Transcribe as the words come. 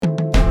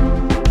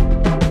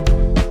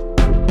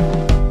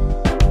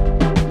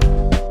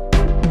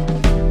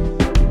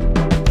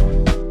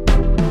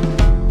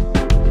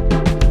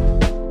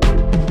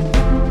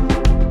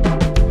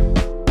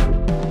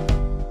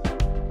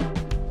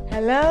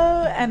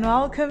and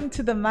welcome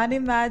to the Money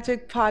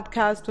Magic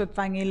Podcast with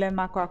Vangile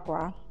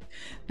Makwakwa.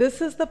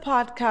 This is the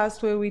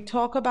podcast where we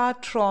talk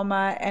about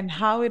trauma and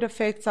how it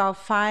affects our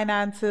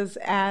finances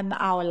and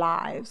our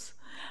lives.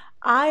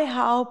 I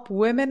help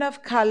women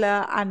of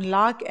color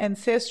unlock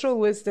ancestral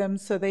wisdom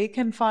so they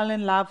can fall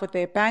in love with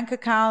their bank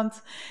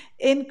accounts,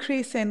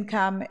 increase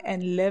income,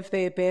 and live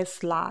their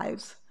best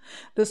lives.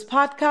 This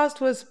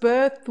podcast was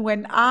birthed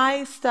when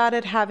I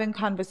started having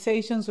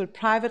conversations with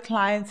private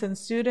clients and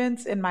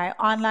students in my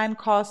online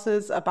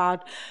courses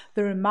about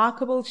the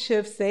remarkable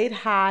shifts they'd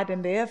had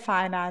in their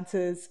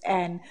finances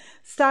and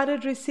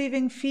started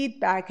receiving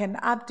feedback and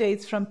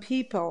updates from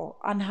people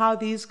on how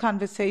these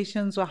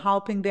conversations were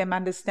helping them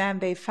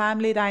understand their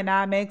family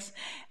dynamics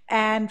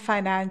and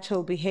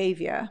financial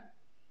behavior.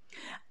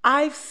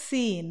 I've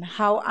seen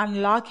how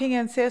unlocking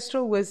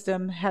ancestral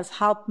wisdom has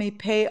helped me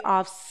pay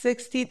off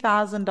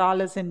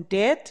 $60,000 in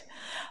debt,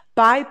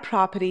 buy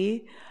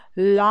property,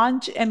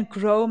 launch and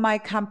grow my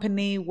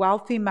company,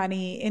 Wealthy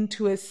Money,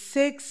 into a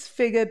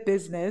six-figure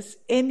business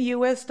in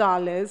US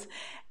dollars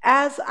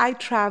as I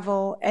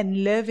travel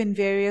and live in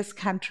various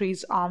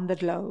countries on the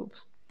globe.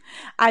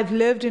 I've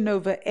lived in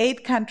over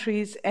 8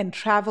 countries and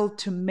traveled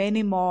to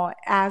many more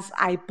as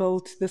I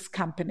built this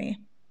company.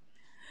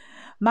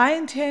 My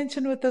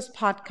intention with this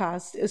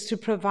podcast is to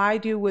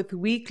provide you with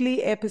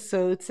weekly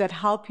episodes that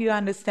help you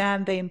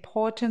understand the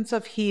importance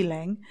of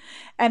healing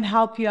and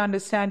help you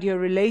understand your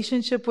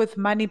relationship with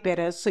money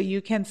better so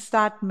you can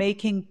start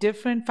making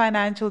different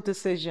financial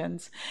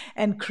decisions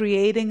and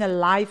creating a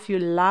life you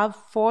love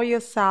for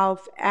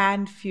yourself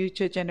and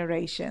future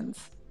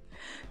generations.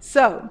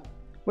 So,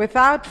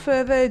 without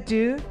further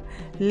ado,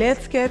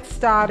 let's get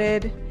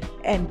started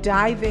and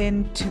dive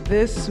into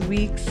this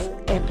week's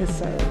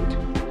episode.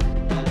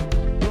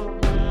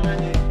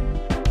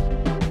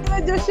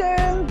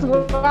 Magicians,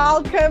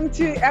 welcome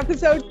to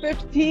episode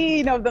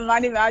 15 of the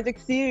Money Magic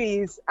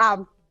series.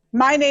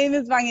 My name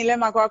is Vangile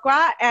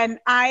Makwakwa, and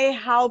I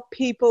help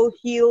people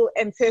heal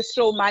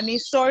ancestral money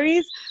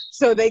stories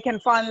so they can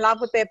fall in love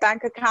with their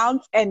bank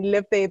accounts and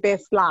live their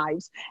best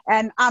lives.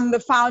 And I'm the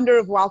founder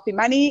of Wealthy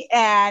Money,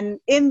 and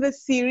in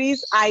this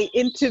series, I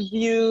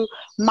interview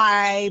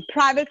my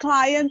private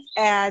clients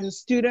and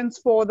students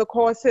for the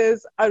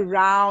courses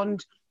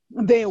around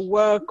their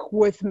work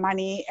with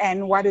money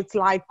and what it's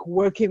like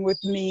working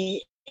with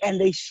me, and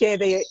they share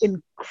their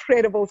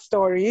incredible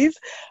stories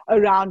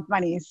around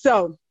money.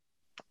 So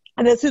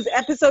this is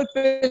episode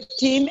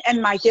 15,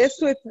 and my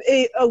guest with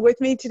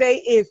me today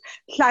is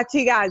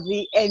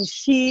Hlathikazi, and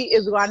she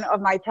is one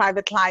of my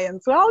private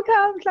clients.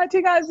 Welcome,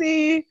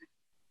 Hlathikazi.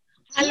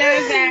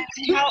 Hello there,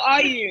 how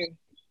are you?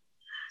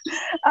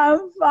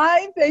 I'm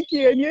fine, thank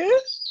you. And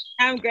you?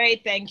 I'm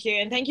great, thank you.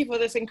 And thank you for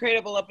this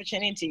incredible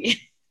opportunity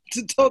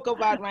to talk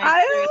about my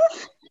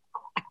experience.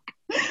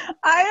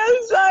 I am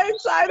so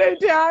excited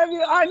to have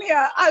you on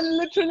here. I'm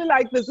literally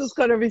like, this is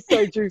going to be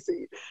so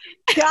juicy.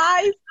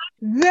 Guys,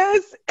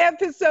 this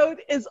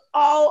episode is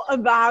all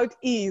about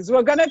ease.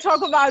 We're going to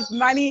talk about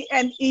money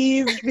and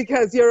ease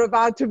because you're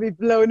about to be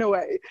blown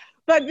away.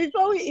 But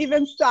before we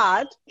even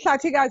start,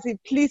 Hlathikazi,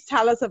 please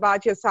tell us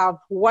about yourself.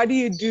 What do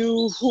you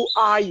do? Who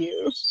are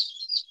you?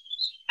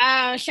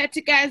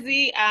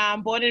 Hlathikazi,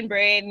 I'm born and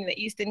bred in the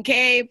Eastern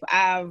Cape.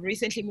 I've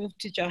recently moved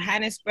to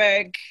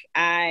Johannesburg.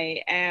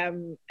 I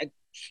am a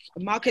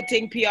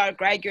marketing PR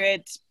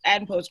graduate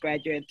and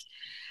postgraduate.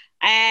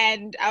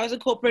 And I was a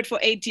corporate for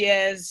 8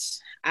 years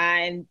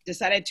and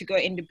decided to go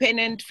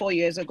independent 4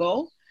 years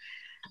ago.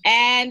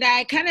 And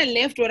I kind of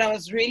left what I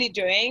was really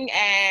doing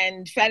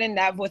and fell in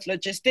love with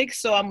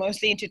logistics. So I'm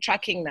mostly into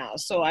trucking now.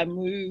 So I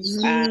move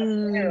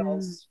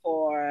minerals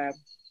for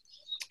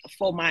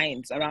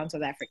mines around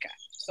South Africa.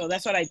 So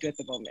that's what I do at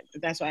the moment.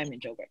 That's why I'm in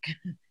Joburg.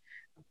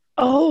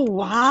 Oh,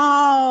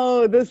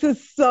 wow. This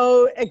is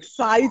so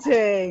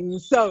exciting.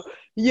 So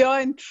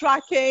you're in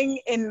trucking,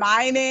 in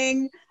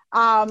mining.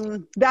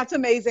 That's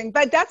amazing.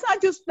 But that's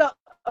not just the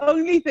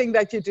only thing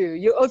that you do.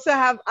 You also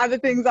have other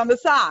things on the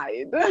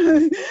side.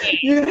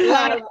 You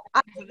have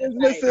other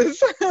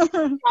businesses.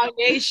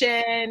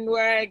 Foundation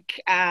work,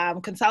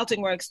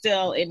 consulting work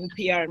still in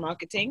PR and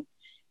marketing.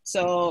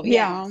 So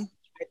yeah.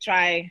 I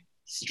try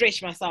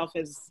stretch myself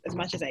as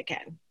much as I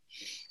can.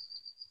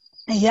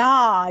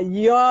 Yeah,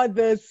 you're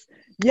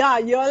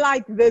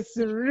like this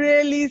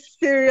really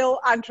serial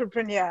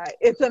entrepreneur.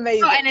 It's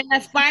amazing. Oh, and an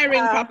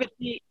aspiring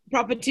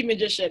property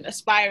magician,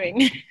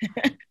 aspiring.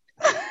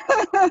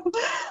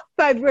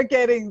 But we're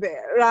getting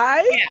there,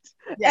 right?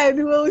 Yeah.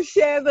 And we'll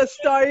share the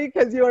story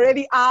because you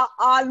already are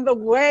on the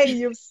way.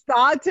 You've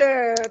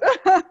started.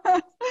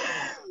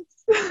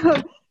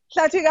 So,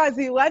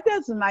 Hlathikazi, what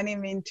does money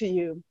mean to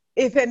you?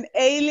 If an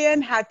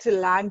alien had to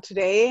land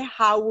today,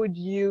 how would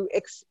you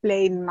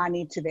explain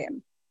money to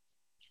them?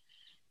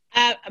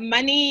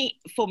 Money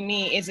for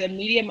me is a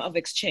medium of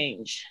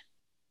exchange.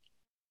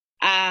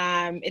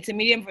 It's a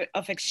medium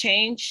of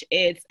exchange.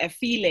 It's a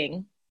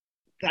feeling.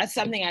 That's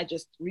something I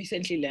just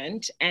recently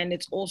learned. And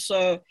it's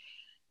also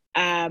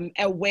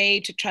a way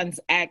to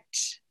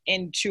transact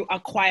into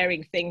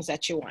acquiring things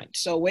that you want.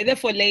 So whether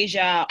for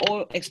leisure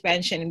or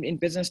expansion in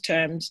business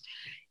terms,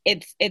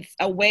 it's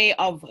a way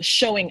of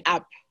showing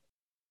up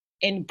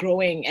in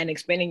growing and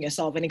expanding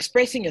yourself and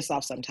expressing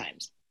yourself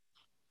sometimes.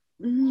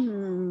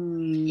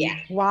 Yeah.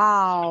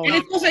 Wow. And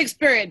it's also a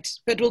spirit,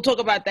 but we'll talk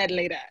about that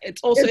later. It's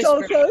also It's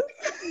a spirit.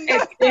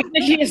 It's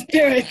definitely a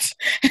spirit.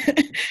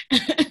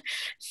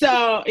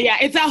 So yeah,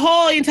 it's a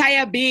whole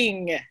entire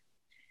being.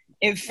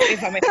 If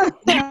I may.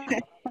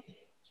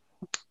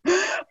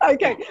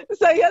 Okay,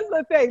 so here's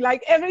the thing.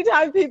 Like every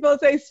time people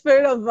say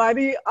spirit of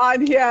money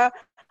on here,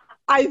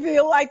 I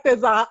feel like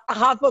there's a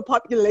half a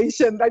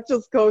population that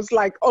just goes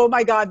like, oh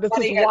my God, this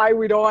is why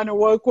we don't want to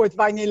work with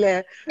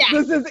Vangile. Yeah.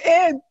 This is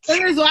it.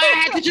 This is why I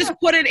had to just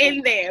put it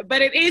in there.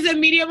 But it is a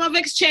medium of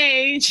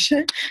exchange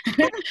for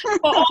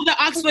all the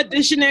Oxford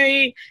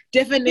Dictionary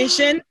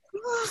definition.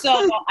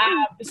 So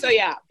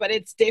yeah, but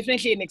it's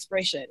definitely an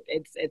expression.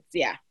 It's a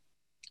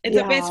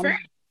best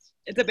friend.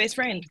 It's a best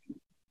friend.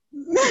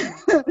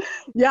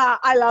 Yeah,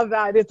 I love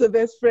that. It's a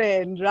best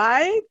friend,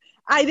 right?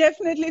 I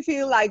definitely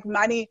feel like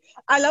money.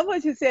 I love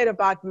what you said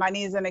about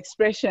money as an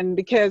expression,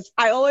 because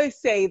I always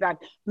say that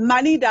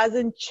money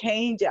doesn't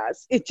change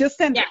us. It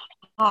just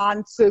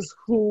enhances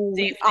who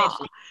we are.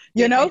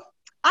 You know,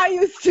 I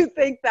used to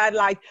think that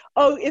like,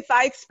 oh, if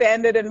I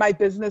expanded and my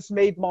business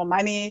made more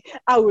money,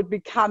 I would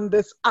become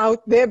this out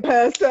there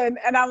person.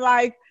 And I'm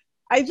like,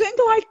 I think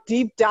like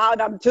deep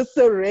down, I'm just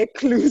a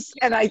recluse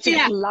and I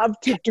just love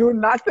to do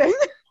nothing.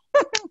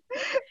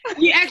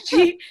 You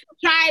actually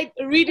try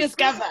to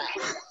rediscover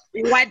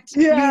what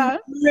you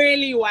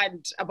really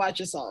want about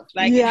yourself,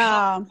 like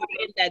how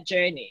you're in that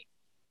journey.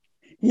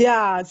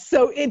 Yeah,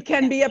 so it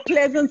can be a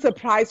pleasant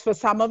surprise for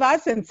some of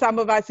us, and some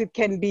of us it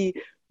can be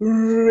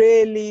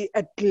really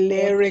a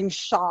glaring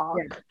shock,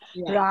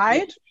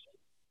 right?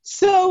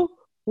 So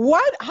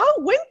when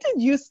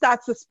did you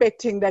start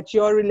suspecting that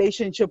your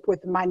relationship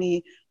with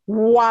money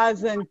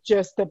wasn't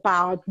just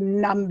about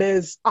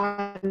numbers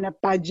on a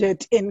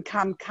budget,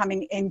 income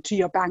coming into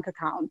your bank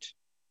account?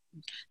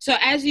 So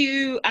as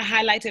you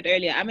highlighted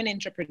earlier, I'm an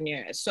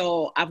entrepreneur.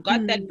 So I've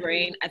got that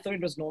brain. I thought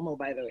it was normal,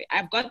 by the way.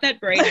 I've got that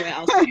brain where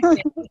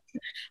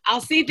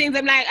I'll see things.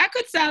 I'm like, I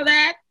could sell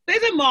that.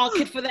 There's a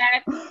market for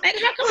that. Like,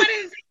 how come I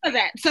didn't think of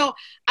that? So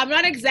I'm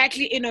not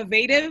exactly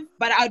innovative,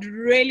 but I'd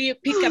really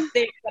pick up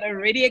things that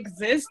already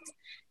exist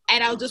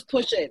and I'll just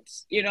push it,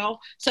 you know?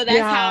 So that's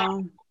how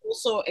I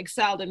also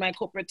excelled in my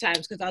corporate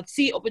times, because I'd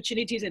see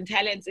opportunities and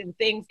talents in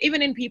things,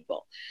 even in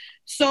people.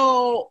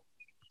 So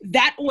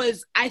that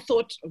was, I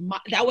thought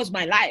that was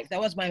my life.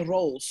 That was my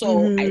role.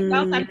 So I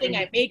sell something,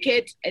 I make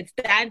it, it's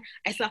done.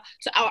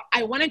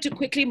 I wanted to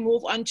quickly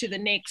move on to the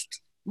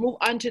next.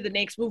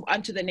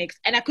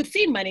 And I could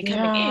see money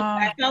coming in.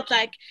 I felt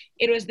like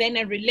it was then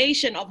a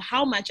relation of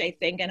how much I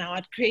think and how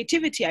much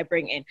creativity I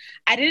bring in.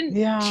 I didn't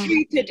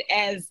treat it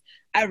as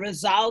a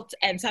result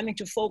and something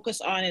to focus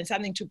on and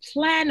something to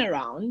plan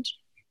around,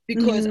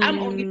 because I'm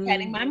only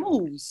planning my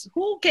moves.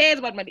 Who cares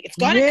about money? It's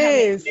gonna come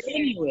in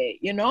anyway,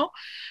 you know?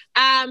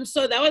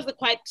 So that was a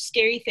quite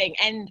scary thing.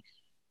 And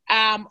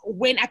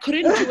when I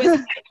couldn't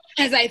do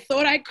as I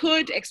thought I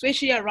could,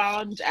 especially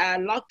around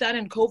lockdown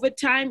and COVID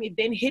time, it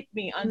then hit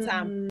me on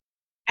some,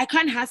 I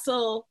can't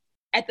hustle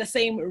at the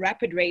same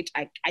rapid rate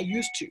I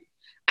used to.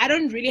 I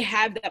don't really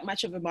have that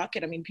much of a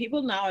market. I mean,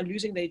 people now are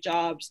losing their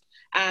jobs.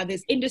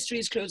 There's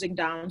industries closing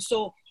down.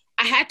 So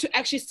I had to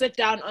actually sit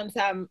down on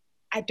some,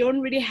 I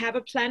don't really have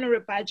a plan or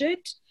a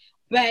budget,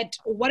 but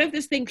what if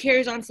this thing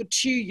carries on for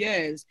 2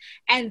 years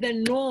and the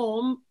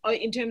norm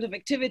in terms of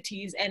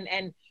activities and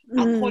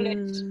I'll call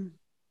it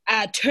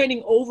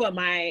turning over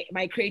my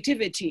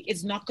creativity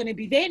is not going to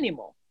be there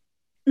anymore.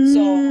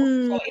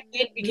 So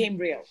it became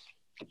real.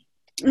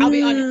 I'll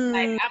be honest,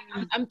 like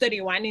I'm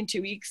 31 in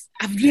 2 weeks.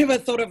 I've never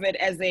thought of it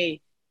as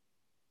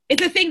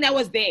it's a thing that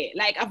was there.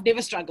 Like I've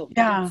never struggled.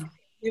 It's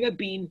never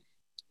been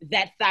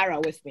that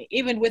thorough with me,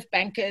 even with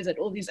bankers and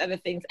all these other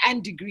things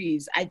and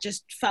degrees. I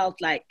just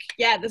felt like,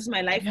 this is my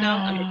life now.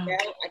 I'm a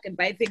girl. I can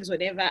buy things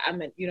whenever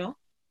you know.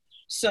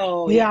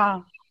 So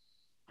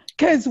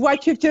because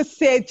what you've just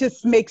said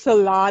just makes a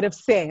lot of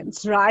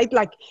sense, right?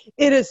 Like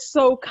it is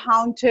so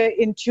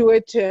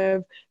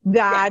counterintuitive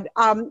that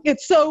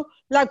it's so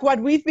like what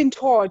we've been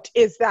taught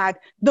is that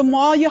the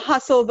more you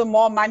hustle, the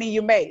more money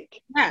you make,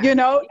 you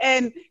know?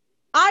 And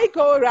I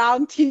go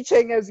around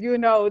teaching, as you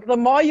know, the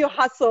more you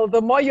hustle,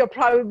 the more you're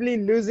probably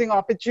losing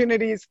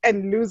opportunities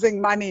and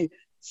losing money.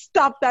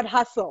 Stop that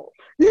hustle.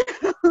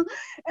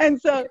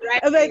 And so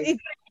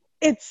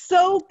it's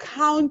so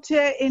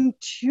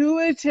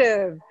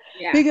counterintuitive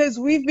because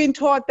we've been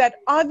taught that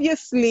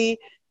obviously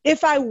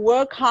if I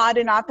work hard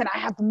enough and I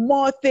have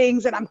more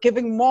things and I'm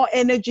giving more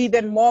energy,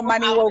 then more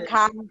money will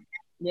come.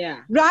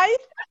 Yeah. Right?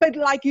 But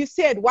like you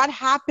said, what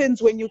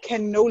happens when you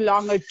can no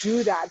longer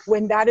do that,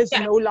 when that is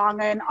no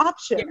longer an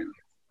option?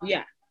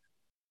 Yeah.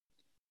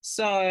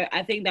 So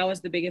I think that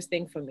was the biggest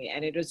thing for me.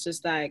 And it was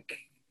just like,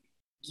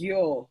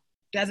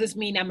 does this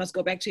mean I must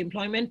go back to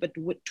employment? But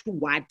to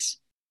what?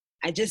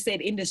 I just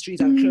said industries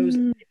are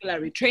closing, people are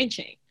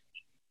retrenching.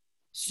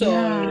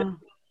 So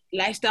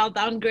lifestyle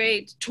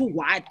downgrade to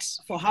what?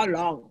 For how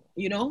long?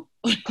 You know?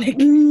 Like,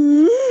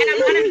 Mm. and I'm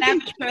not a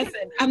lavish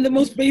person. I'm the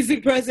most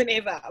basic person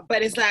ever.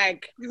 But it's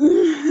like,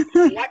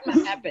 what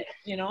must happen?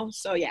 You know?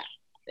 So yeah,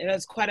 it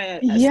was quite a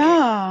scary.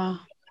 Yeah.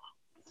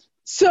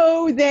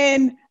 So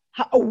then,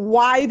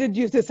 why did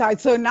you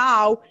decide? So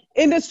now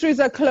industries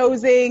are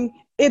closing.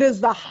 It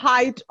is the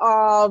height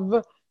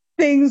of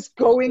things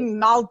going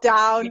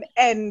meltdown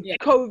and Yeah.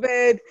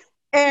 COVID.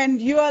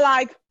 And you're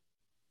like,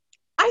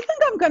 I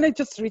think I'm going to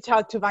just reach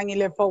out to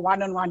Vangile for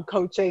one-on-one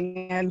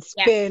coaching and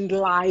Yeah. spend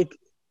like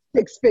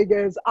 6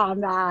 figures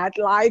on that.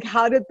 Like,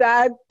 how did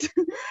that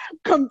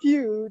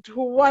compute?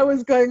 What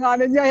was going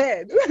on in your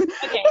head?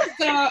 Okay.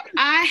 So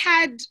I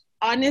had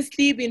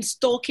honestly been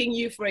stalking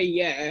you for a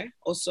year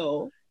or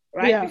so,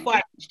 right? Yeah. Before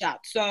I reached out.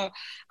 So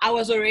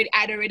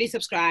I'd already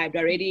subscribed,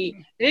 I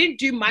didn't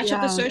do much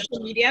of the Yeah. social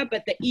media,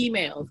 but the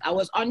emails. I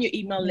was on your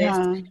email list,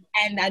 Yeah.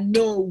 and I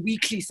know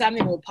weekly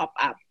something will pop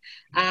up.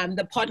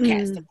 The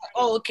podcast. Mm.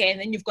 Oh, okay. And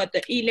then you've got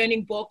the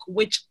e-learning book,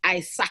 which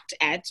I sucked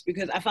at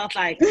because I felt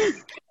like,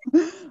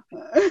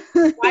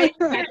 why are you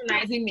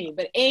patronizing me?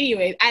 But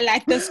anyway, I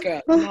like this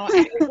girl, you know,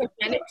 and her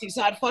personality.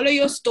 So I'd follow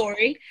your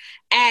story.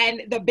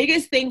 And the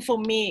biggest thing for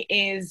me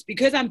is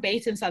because I'm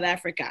based in South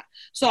Africa.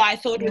 So I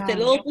thought with the Yeah.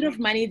 little bit of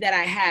money that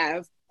I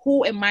have,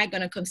 who am I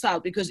going to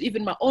consult? Because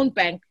even my own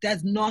bank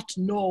does not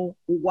know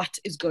what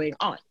is going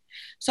on.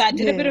 So I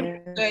did a bit of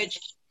Yes. research,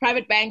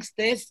 private banks,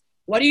 this.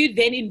 What do you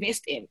then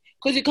invest in?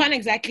 Because you can't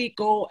exactly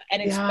go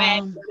and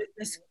expand your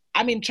business.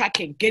 I'm in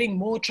trucking, getting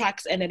more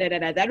trucks, and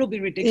that will be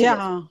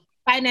ridiculous. Yeah.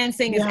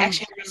 Financing is Yeah.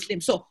 actually very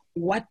slim. So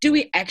what do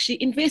we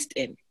actually invest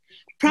in?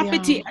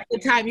 Property at the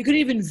time, you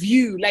couldn't even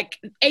view, like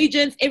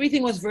agents,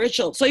 everything was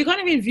virtual. So you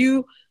can't even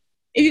view,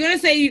 if you're going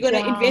to say you're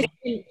going to invest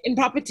in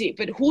property,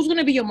 but who's going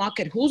to be your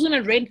market? Who's going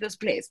to rent this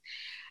place?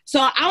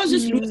 So I was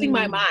just losing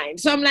my mind.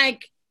 So I'm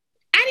like,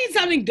 I need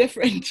something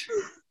different.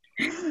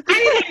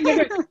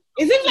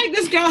 It seems like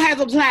this girl has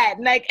a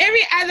plan. Like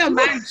every other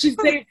month, she's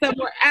staying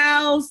somewhere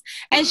else,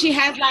 and she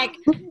has like,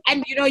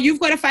 and you know, you've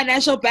got a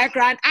financial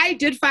background. I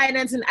did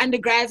finance in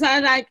undergrad, so I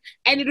was like,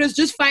 and it was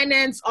just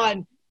finance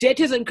on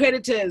debtors and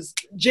creditors,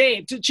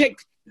 to check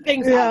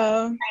things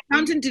out. My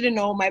accountant didn't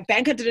know, my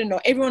banker didn't know.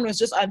 Everyone was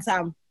just on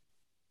some.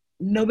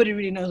 Nobody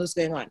really knows what's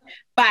going on.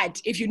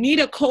 But if you need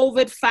a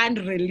COVID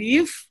fund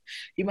relief,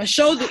 you must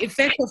show the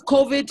effect of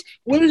COVID.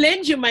 We'll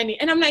lend you money.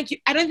 And I'm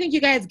like, I don't think you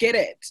guys get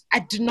it. I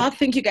do not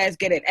think you guys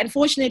get it.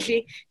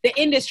 Unfortunately, the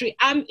industry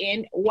I'm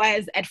in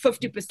was at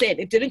 50%.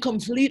 It didn't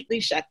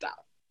completely shut down.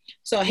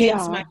 So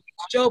hence my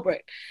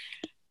jailbreak.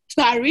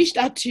 So I reached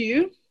out to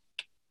you.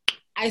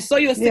 I saw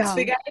your 6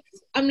 figures.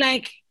 I'm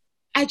like,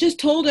 I just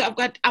told her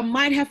I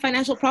might have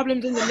financial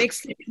problems in the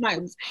next 6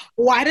 months.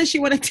 Why does she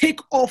want to take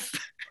off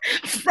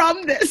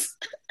from this?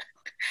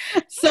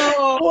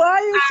 So why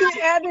is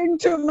she adding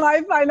to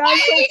my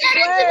financial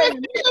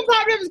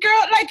problems,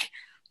 girl? Like,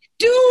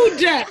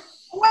 dude,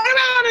 what am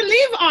I gonna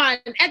live on?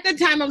 At the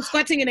time, I'm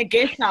squatting in a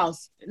guest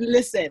house.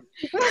 Listen.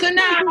 So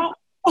now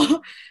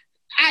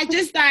I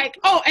just like,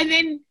 and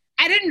then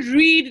I didn't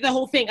read the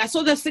whole thing. I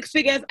saw the 6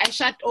 figures. I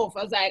shut off.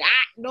 I was like,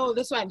 no,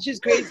 this one, she's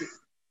crazy.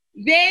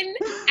 Then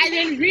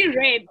I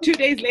reread 2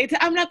 days later.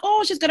 I'm like,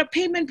 she's got a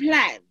payment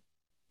plan,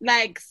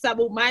 like some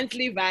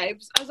monthly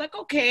vibes. I was like,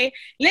 okay,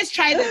 let's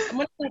try this. I'm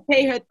gonna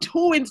pay her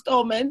 2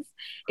 installments.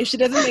 If she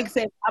doesn't make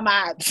sense, I'm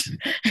out.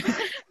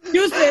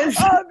 Useless.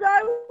 Oh,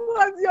 that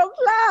was your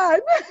plan.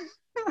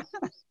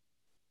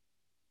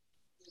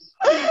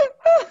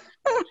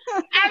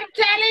 I'm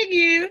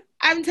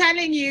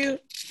telling you,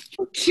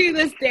 to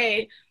this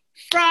day,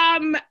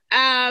 from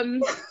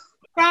the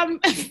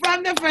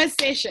first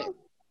session.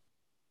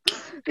 I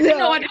didn't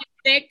know what to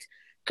expect,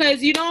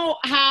 because you know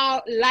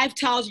how life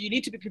tells you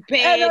need to be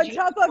prepared. And on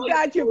top of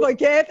that, you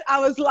forget,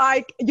 I was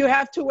like, you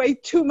have to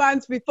wait 2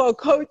 months before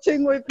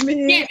coaching with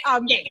me. Yes,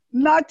 I'm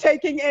not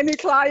taking any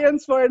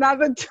clients for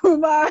another 2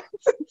 months.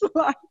 It's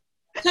like,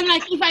 so I'm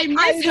like, if I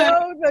miss her. I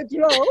know the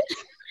drill. So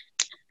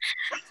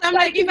I'm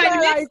like, if I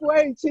miss like,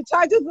 wait, she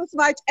charges this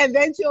much, and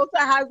then she also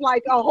has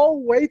like a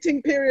whole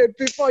waiting period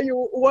before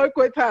you work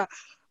with her.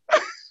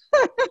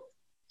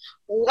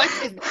 What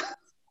is that?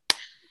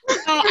 So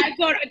I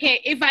thought,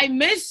 okay, if I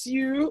miss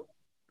you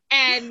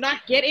and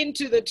not get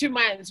into the 2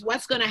 months,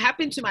 what's going to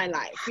happen to my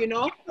life, you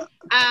know?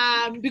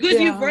 Because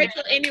you're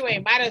virtual anyway,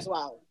 might as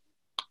well.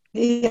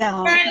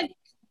 Yeah.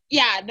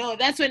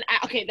 That's when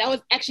that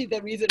was actually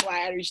the reason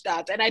why I reached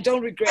out, and I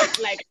don't regret,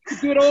 like,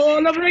 do it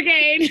all over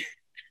again.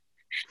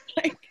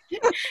 Like,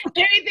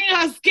 everything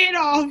I was scared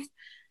of.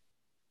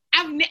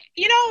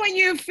 You know, when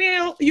you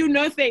feel you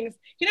know things,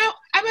 you know,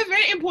 I'm a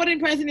very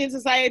important person in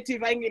society,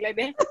 but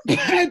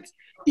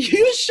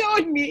you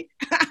showed me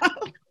how,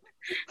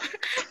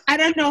 I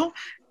don't know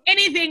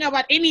anything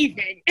about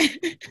anything.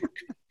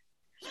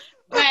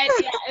 But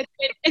yeah,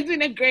 it's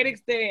been a great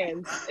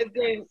experience. It's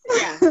been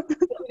a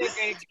great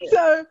experience.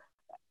 So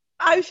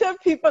I'm sure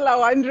people are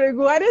wondering,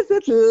 what is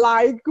it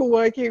like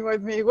working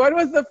with me? What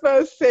was the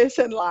first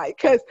session like?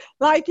 Because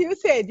like you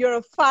said, you're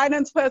a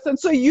finance person,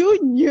 so you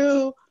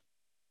knew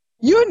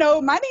you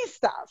know money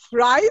stuff,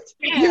 right?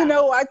 Yeah. You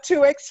know what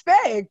to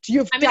expect.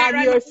 You're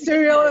a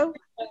serial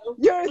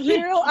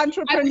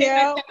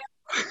entrepreneur.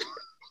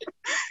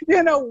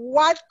 You know,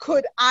 what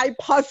could I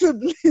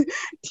possibly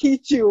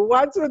teach you?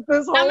 What's with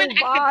this I'm whole an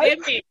vibe?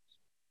 academic,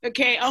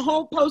 okay, a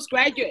whole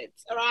postgraduate,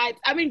 all right?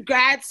 I'm in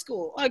grad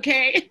school,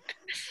 okay?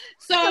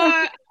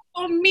 So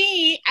for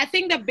me, I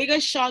think the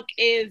biggest shock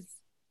is,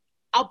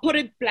 I'll put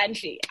it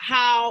bluntly,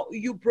 how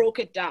you broke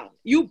it down.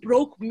 You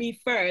broke me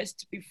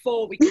first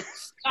before we could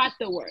start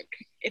the work,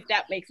 if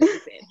that makes any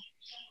sense.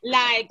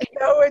 Like,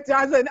 no, it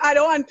doesn't. I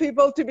don't want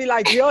people to be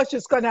like, you're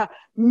just gonna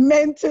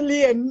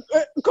mentally and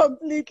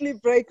completely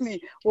break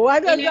me.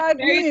 What does that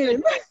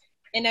mean?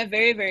 In a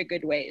very, very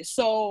good way.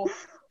 So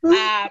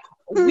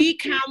we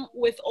come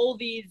with all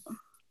these,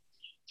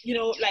 you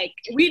know, like,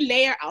 we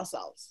layer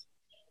ourselves.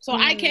 So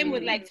I came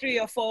with like 3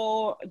 or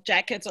 4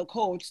 jackets or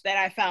coats that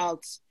I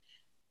felt,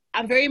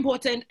 I'm very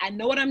important. I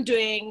know what I'm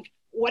doing.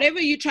 Whatever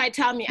you try to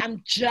tell me,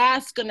 I'm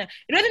just gonna,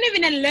 it wasn't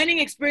even a learning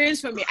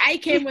experience for me. I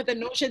came with the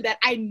notion that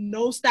I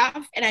know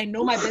stuff and I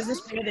know my business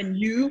better than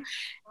you.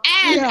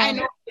 And I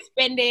know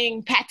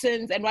spending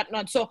patterns and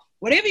whatnot. So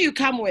whatever you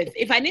come with,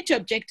 if I need to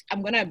object,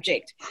 I'm gonna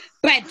object.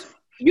 But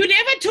you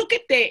never took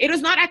it there. It was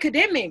not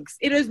academics.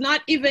 It was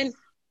not even,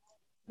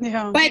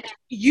 but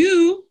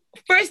you,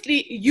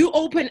 firstly, you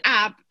open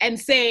up and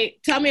say,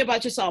 tell me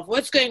about yourself.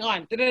 What's going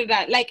on?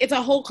 Like, it's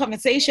a whole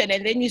conversation.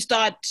 And then you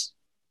start,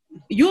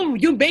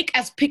 you make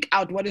us pick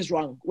out what is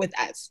wrong with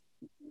us.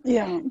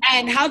 Yeah.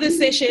 And how the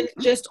sessions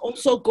just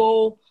also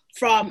go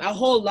from a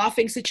whole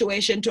laughing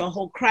situation to a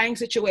whole crying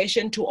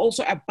situation to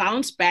also a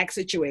bounce back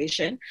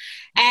situation,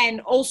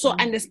 and also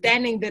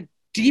understanding the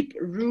deep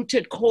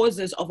rooted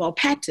causes of our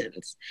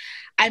patterns.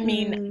 I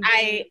mean,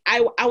 I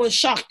was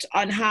shocked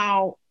on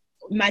how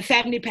my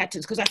family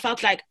patterns, because I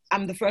felt like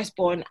I'm the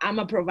firstborn, I'm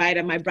a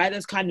provider, my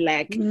brothers can't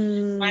lack,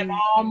 my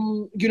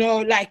mom, you know,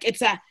 like,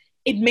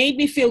 it made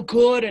me feel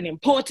good and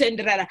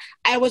important.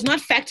 I was not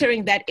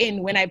factoring that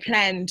in when I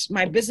planned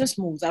my business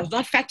moves. I was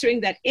not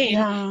factoring that in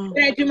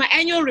when I do my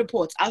annual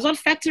reports. I was not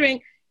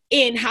factoring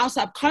in how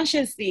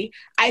subconsciously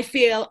I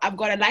feel I've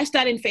got a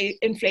lifestyle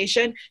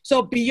inflation.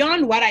 So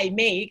beyond what I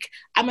make,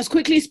 I must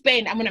quickly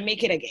spend. I'm going to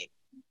make it again.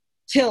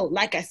 Till,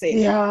 like I said.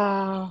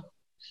 Yeah.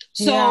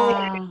 So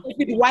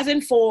if it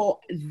wasn't for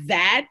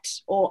that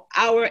or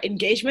our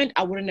engagement,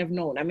 I wouldn't have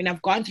known. I mean,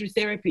 I've gone through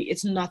therapy.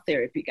 It's not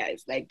therapy,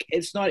 guys. Like,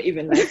 it's not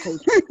even life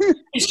coaching.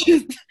 it's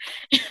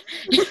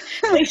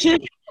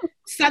just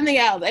something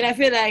else. And I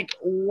feel like,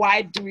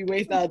 why do we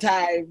waste our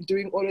time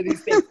doing all of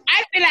these things?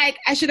 I feel like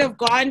I should have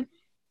gone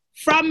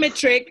from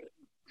matric,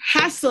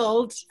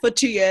 hustled for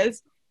 2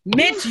 years,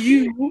 met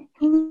you,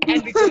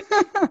 and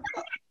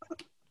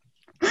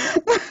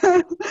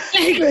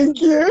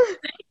thank you.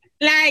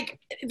 Like,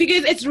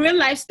 because it's real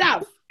life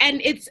stuff, and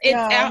it's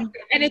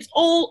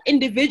all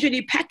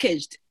individually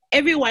packaged.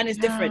 Everyone is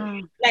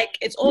different. Like,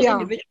 it's all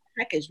individually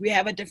packaged. We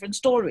have a different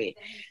story.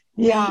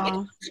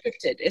 It's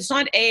scripted. It's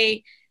not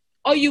you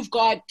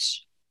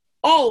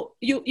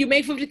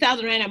make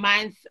 50,000 rand a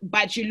month,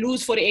 but you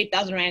lose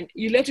 48,000 rand.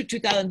 You left with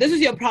 2,000. This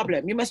is your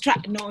problem. You must try.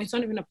 No, it's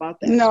not even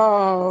about that.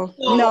 No,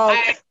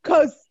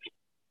 because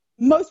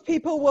most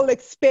people will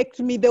expect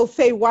me, they'll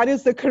say, what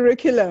is the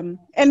curriculum?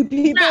 And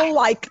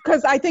people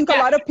because I think a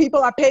lot of people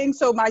are paying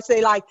so much,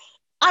 they like,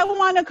 I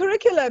want a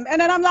curriculum. And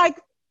then I'm like,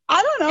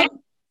 I don't know.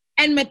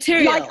 And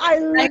material. Like, I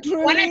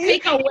literally want to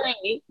take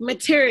away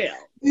material.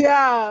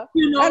 Yeah.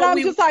 You know, and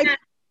I'm just like,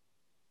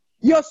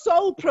 your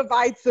soul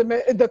provides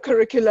the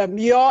curriculum.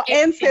 Your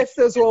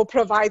ancestors will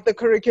provide the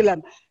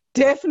curriculum.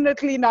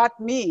 Definitely not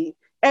me.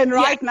 And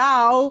right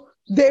now,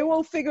 they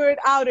will figure it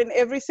out in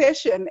every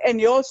session, and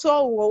your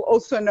soul will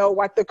also know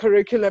what the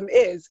curriculum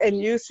is, and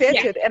you set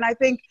it. And I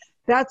think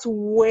that's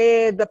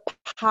where the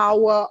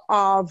power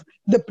of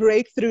the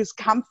breakthroughs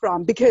come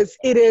from, because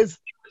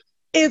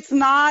it's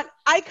not,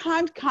 I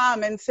can't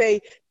come and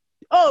say,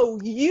 oh,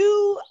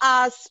 you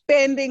are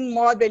spending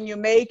more than you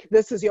make,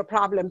 this is your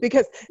problem.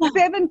 Because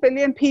 7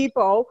 billion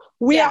people,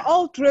 we are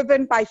all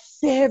driven by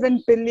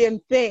 7 billion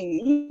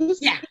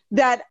things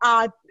that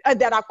are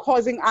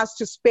causing us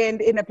to spend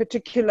in a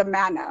particular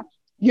manner,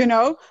 you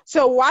know?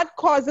 So what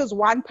causes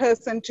one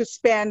person to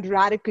spend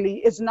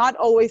radically is not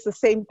always the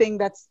same thing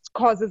that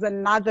causes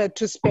another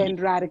to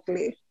spend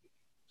radically.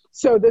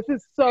 So this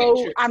is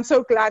I'm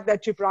so glad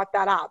that you brought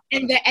that up.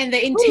 And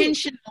the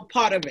intentional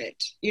part of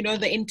it, you know,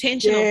 the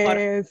intentional part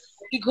of it.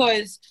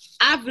 Because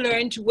I've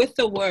learned with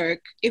the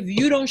work, if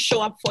you don't show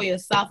up for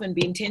yourself and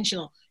be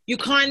intentional, you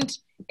can't,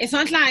 it's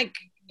not like,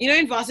 you know,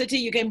 in varsity,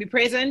 you can be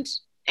present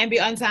and be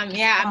on time.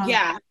 Yeah, I'm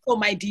here for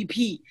my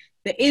DP.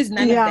 There is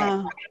none of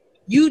that.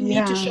 You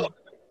need to show up,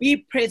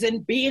 be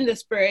present, be in the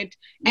spirit,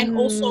 and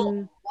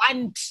also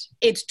want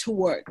it to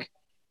work,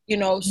 you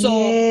know?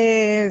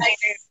 So,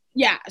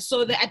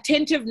 so the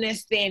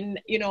attentiveness then,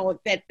 you know,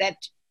 that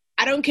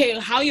I don't care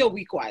how your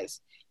week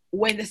was,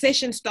 when the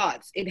session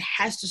starts, it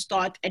has to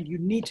start and you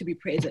need to be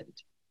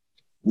present.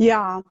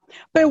 Yeah.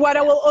 But what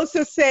I will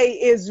also say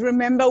is,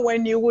 remember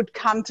when you would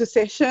come to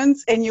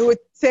sessions and you would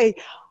say,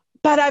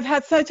 but I've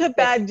had such a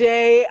bad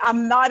day.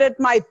 I'm not at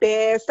my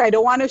best. I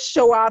don't want to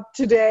show up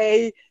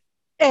today.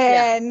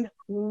 And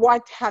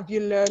what have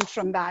you learned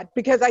from that?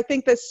 Because I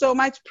think there's so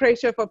much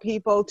pressure for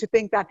people to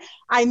think that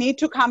I need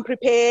to come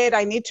prepared.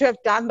 I need to have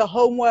done the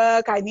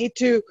homework. I need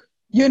to,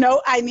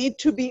 I need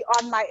to be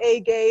on my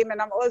A game.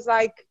 And I'm always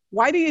like,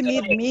 why do you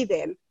need me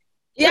then?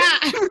 Yeah.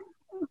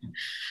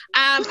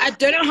 I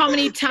don't know how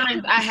many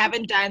times I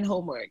haven't done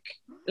homework.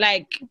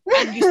 Like,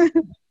 and you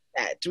see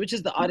that, which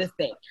is the oddest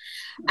thing.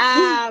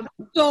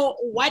 So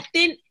what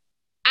then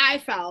I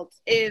felt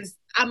is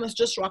I must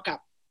just rock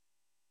up.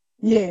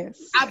 Yes.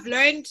 I've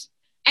learned,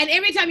 and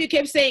every time you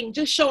kept saying,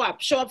 just show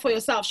up for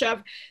yourself, show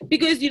up,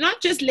 because you're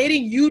not just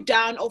letting you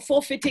down or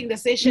forfeiting the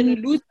session or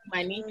losing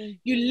money.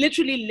 You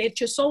literally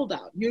let your soul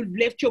down. You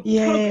left your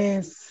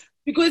program.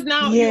 Because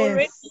now you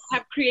already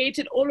have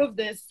created all of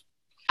this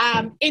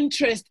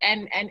interest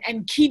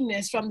and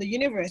keenness from the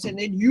universe, and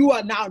then you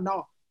are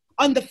now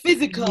on the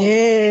physical,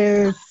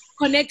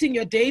 connecting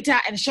your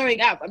data and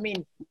showing up. I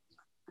mean,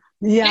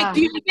 like,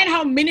 do you get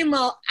how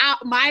minimal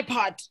my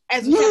part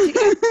as a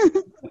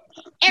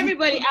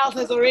everybody else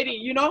has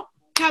already,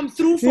 come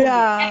through for me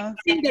and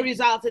seeing the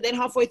results, and then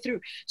halfway through.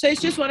 So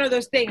it's just one of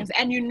those things.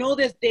 And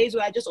there's days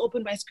where I just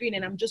open my screen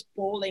and I'm just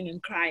bawling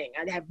and crying.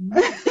 I have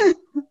nothing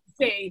to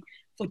say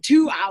for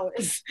 2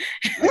 hours.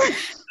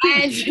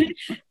 and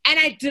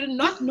I did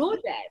not know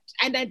that.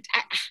 And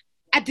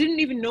I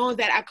didn't even know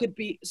that I could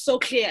be so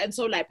clear and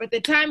so light. But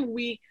the time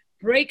we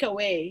break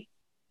away,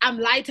 I'm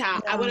lighter.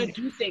 I want to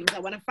do things. I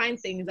want to find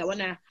things.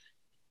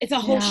 It's a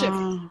whole shift.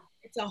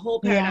 It's a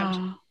whole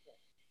paradigm.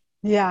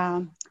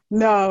 Yeah.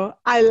 No,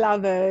 I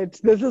love it.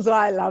 This is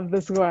why I love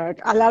this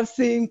work. I love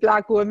seeing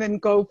Black women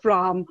go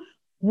from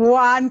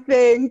one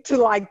thing to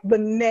like the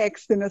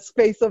next in a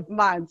space of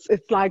months.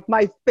 It's like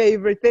my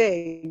favorite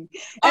thing.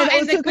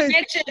 And the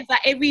connections are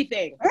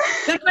everything.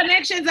 The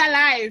connections are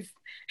life.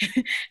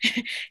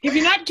 If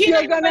you're not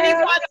keeping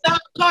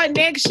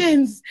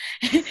connections,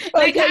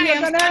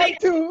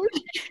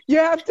 you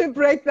have to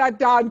break that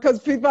down, because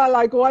people are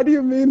like, what do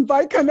you mean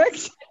by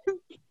connection?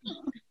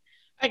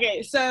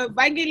 Okay, so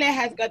Vangile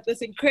has got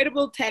this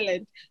incredible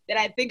talent that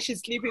I think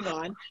she's sleeping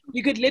on.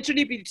 You could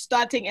literally be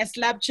starting a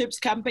slab chips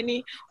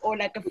company or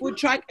like a food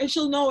truck, and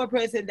she'll know a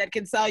person that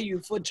can sell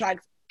you food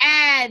trucks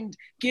and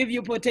give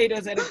you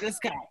potatoes at a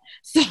discount.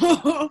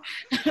 So,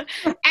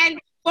 and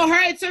for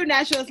her, it's so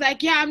natural. It's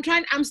like,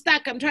 I'm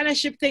stuck. I'm trying to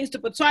ship things to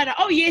Botswana.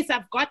 Oh, yes,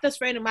 I've got this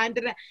friend of mine.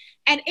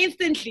 And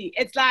instantly,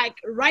 it's like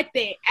right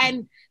there.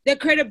 And the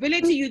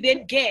credibility you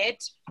then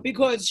get,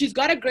 because she's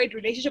got a great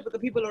relationship with the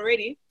people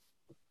already.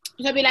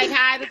 She'll be like,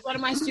 hi, this is one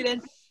of my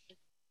students.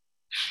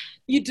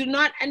 You do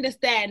not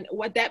understand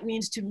what that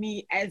means to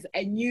me as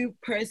a new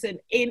person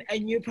in a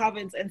new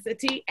province and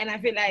city. And I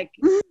feel like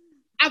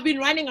I've been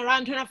running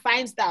around trying to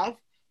find stuff.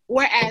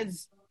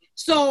 Whereas,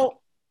 so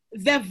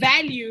the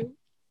value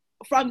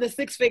from the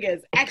 6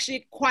 figures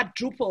actually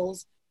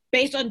quadruples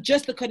based on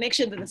just the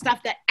connections and the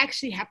stuff that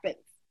actually happens.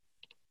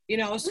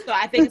 So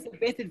I think it's the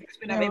best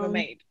investment I've ever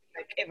made.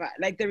 Like ever.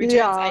 Like the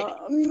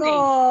returns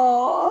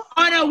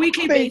on a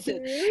weekly basis.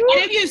 And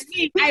if you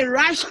see, I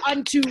rush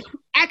onto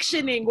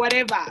actioning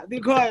whatever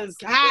because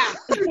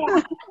and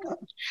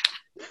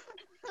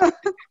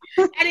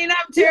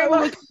I'm terrible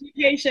with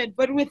communication,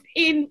 but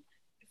within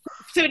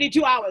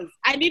 72 hours,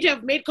 I need to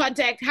have made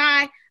contact.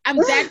 Hi, I'm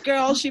that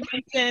girl she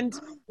mentioned.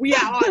 We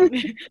are on.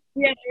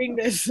 We are doing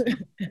this.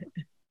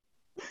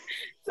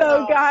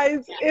 So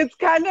guys, it's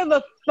kind of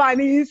a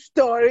funny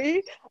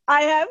story.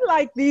 I have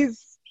like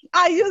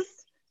I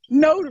just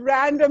know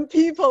random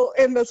people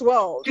in this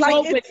world.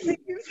 Globally.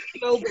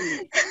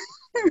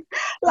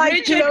 Like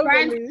Richard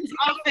Branson's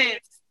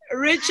office.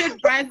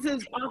 Richard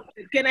Branson's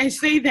office. Can I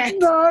say that?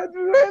 Not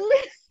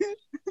really.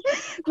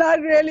 Not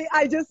really.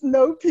 I just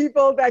know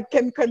people that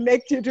can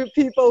connect you to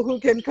people who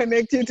can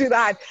connect you to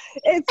that.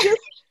 It's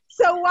just,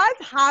 so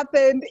what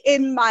happened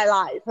in my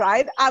life,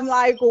 right? I'm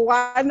like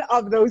one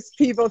of those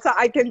people, so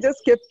I can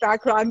just give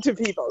background to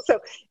people. So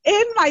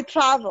in my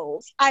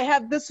travels, I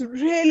have this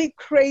really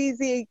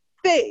crazy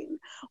thing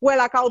where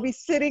like I'll be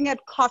sitting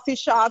at coffee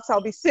shops,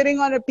 I'll be sitting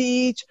on a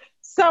beach,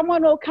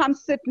 someone will come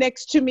sit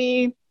next to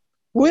me,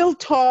 we'll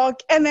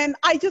talk, and then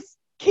I just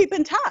keep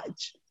in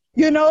touch.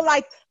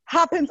 Like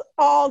happens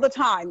all the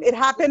time. It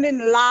happened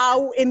in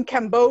Laos, in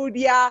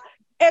Cambodia,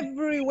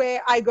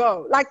 everywhere I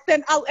go. Like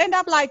then I'll end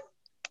up like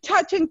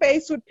touching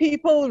base with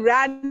people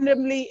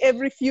randomly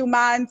every few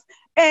months.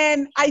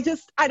 And I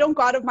don't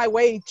go out of my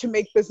way to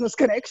make business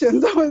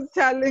connections. I was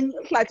telling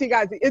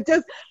Hlatigazi, it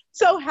just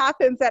so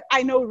happens that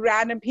I know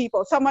random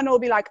people. Someone will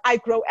be like, I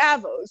grow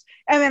avos.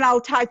 And then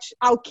I'll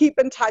keep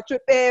in touch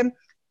with them.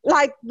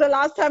 Like the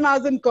last time I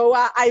was in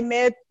Goa, I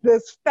met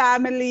this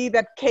family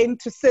that came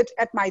to sit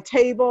at my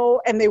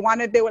table, and they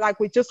were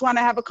like, we just want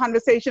to have a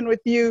conversation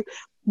with you.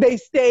 They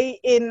stay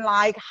in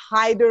like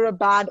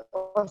Hyderabad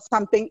or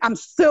something. I'm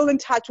still in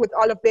touch with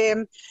all of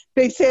them.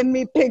 They send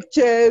me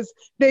pictures.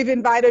 They've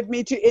invited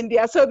me to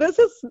India. So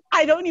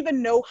I don't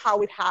even know how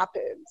it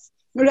happens,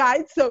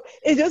 right? So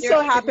it just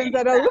so happens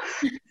that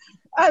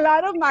a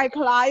lot of my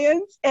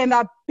clients end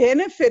up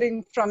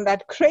benefiting from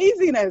that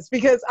craziness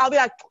because I'll be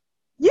like,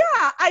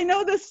 yeah, I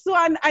know this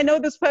one, I know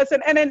this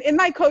person. And then in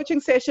my coaching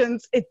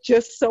sessions, it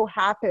just so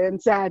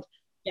happens that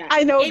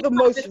I know the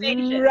most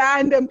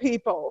random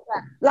people,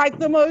 like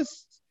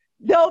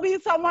there'll be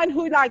someone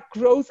who like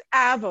grows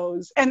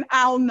avos and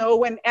I'll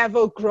know an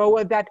avo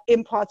grower that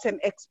imports and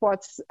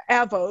exports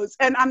avos.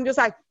 And I'm just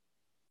like,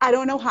 I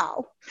don't know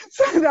how.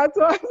 So that's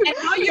what, and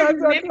how you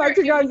remember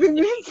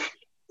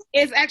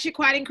is actually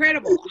quite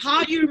incredible.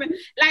 How you remember,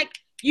 like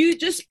you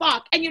just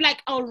spark and you're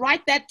like, I'll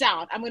write that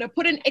down. I'm going to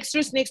put an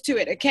extras next to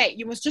it. Okay.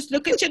 You must just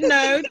look at your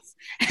notes.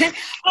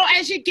 Oh,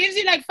 and she gives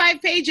you like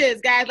 5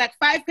 pages, guys, like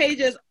 5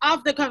 pages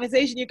of the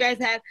conversation you guys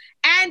had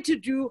and to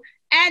do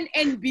and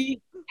NB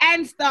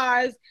and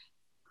stars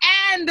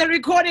and the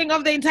recording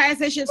of the entire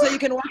session so you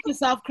can watch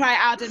yourself cry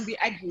out and be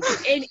angry.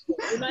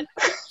 Anyway,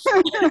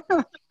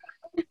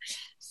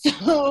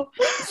 so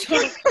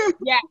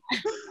yeah.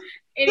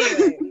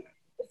 Anyway,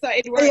 so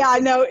it works. Yeah,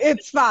 no,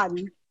 it's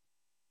fun.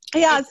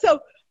 Yeah, so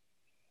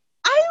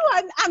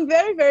I'm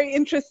very, very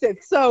interested.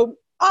 So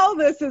all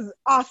this is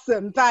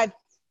awesome, but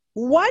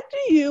what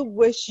do you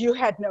wish you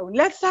had known?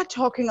 Let's start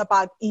talking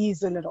about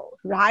ease a little,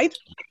 right?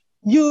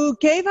 You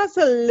gave us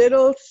a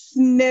little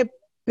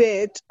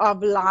snippet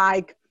of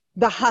like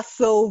the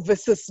hustle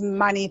versus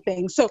money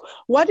thing. So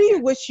what do you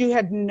wish you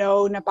had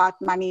known about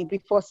money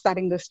before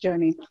starting this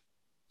journey?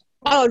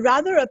 Or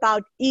rather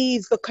about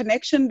ease, the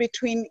connection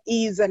between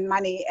ease and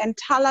money, and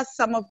tell us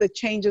some of the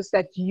changes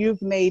that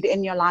you've made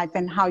in your life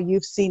and how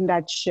you've seen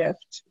that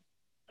shift.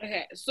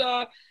 Okay,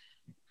 so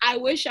I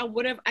wish I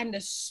would have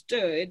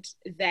understood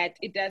that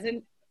it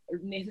doesn't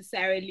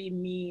necessarily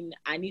mean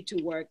I need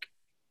to work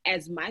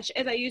as much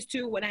as I used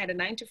to when I had a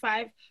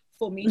 9-to-5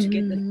 for me to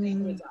get the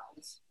same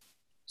results.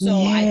 So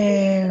I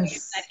think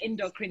that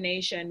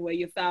indoctrination where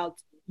you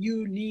felt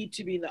you need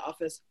to be in the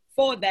office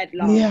for that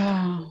long.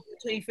 Yeah.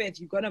 25th,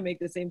 you're gonna make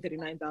the same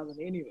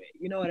 39,000 anyway.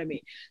 You know what I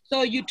mean?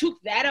 So you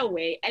took that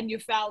away, and you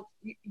felt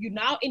you're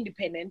now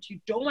independent. You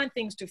don't want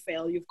things to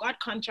fail. You've got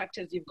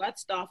contractors, you've got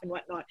staff, and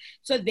whatnot.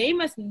 So they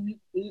must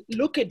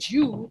look at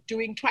you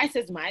doing twice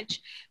as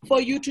much for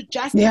you to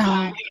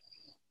justify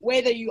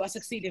whether you are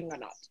succeeding or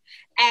not.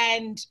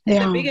 And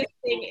the biggest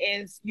thing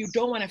is you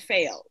don't want to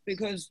fail,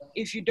 because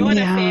if you don't want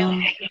to fail,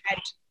 you had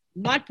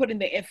not put in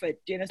the effort.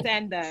 Do you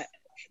understand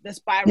the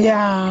spiral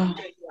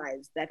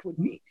that would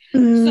be?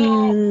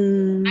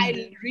 So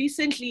I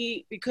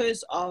recently,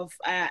 because of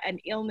an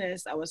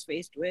illness I was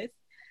faced with,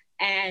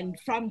 and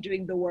from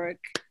doing the work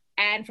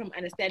and from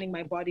understanding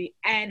my body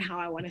and how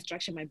I want to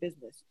structure my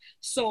business,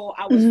 so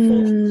I was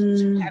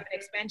forced to have an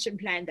expansion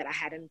plan that I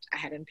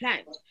hadn't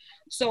planned.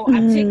 So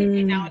I'm taking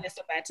it now on a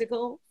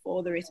sabbatical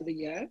for the rest of the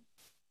year.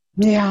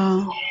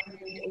 And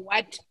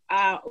what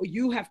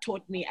you have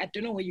taught me, I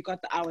don't know where you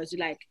got the hours.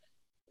 You're like,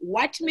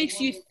 what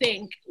makes you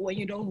think when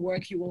you don't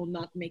work, you will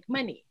not make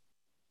money?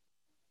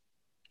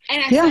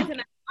 And I sat and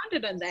I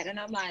pondered on that, and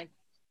I'm like,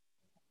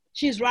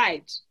 she's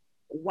right.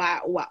 Why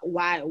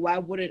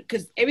wouldn't?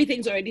 Because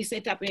everything's already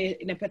set up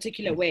in a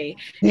particular way.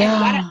 And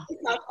what I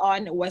picked up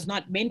on was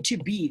not meant to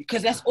be.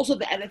 Because that's also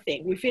the other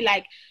thing. We feel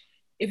like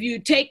if you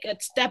take a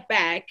step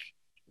back,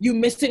 you're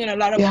missing a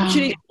lot of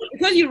opportunity.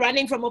 Because you're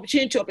running from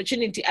opportunity to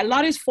opportunity, a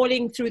lot is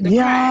falling through the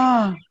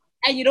cracks.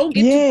 And you don't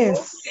get to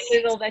go the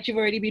little that you've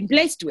already been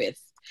blessed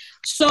with.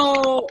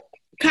 So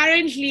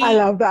currently, I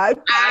love that.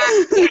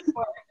 I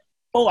work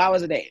 4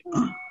 hours a day.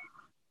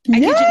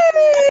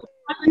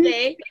 A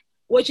day,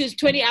 which is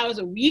 20 hours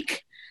a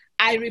week.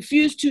 I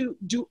refuse to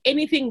do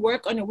anything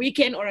work on a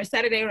weekend or a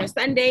Saturday or a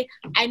Sunday.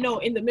 I know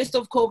in the midst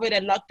of COVID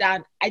and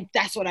lockdown,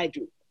 that's what I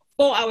do.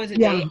 4 hours a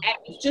day. And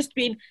it's just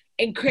been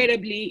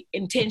incredibly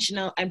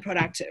intentional and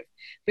productive,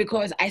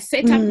 because I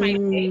set up my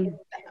day,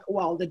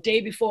 the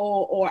day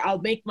before, or I'll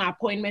make my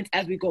appointments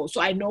as we go.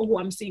 So I know who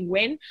I'm seeing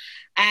when,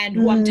 and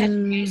who I'm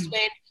touching base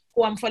when,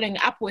 who I'm following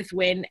up with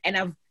when, and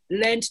I've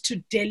learned to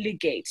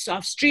delegate. So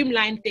I've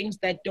streamlined things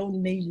that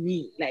don't need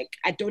me. Like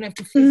I don't have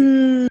to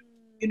physically,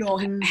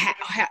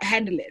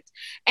 handle it.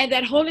 And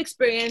that whole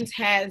experience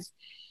has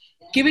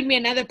given me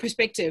another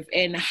perspective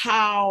in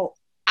how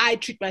I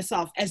treat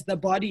myself as the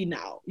body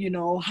now,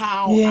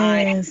 how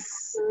I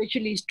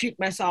spiritually treat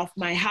myself,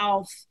 my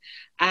health,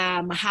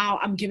 how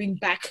I'm giving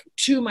back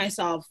to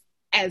myself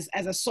as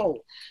a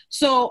soul.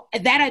 So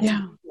that I didn't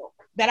know,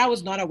 that I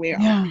was not aware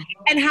of.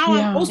 And how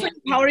I'm also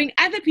empowering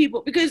other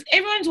people, because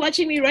everyone's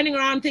watching me running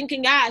around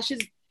thinking,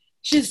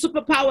 she's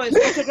superpowers.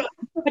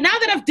 But now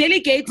that I've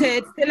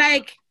delegated, they're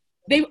like,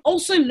 they're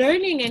also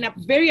learning and are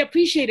very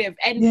appreciative,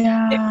 and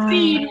they've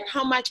seen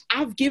how much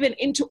I've given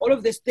into all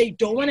of this. They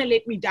don't want to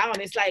let me down.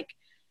 It's like,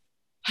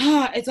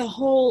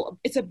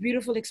 it's a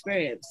beautiful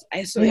experience.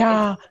 It's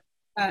a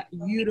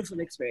beautiful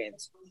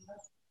experience.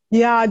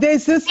 Yeah,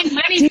 there's this and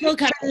money still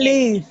coming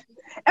in.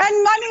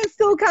 And money is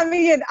still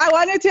coming in. I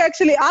wanted to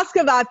actually ask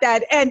about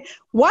that. And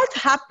what's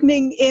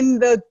happening in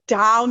the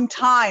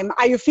downtime?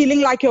 Are you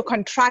feeling like you're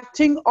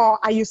contracting, or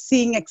are you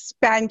seeing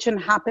expansion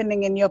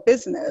happening in your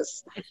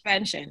business?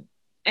 Expansion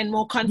and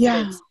more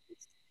confidence.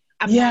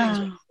 I'm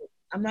managing.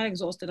 I'm not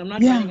exhausted. I'm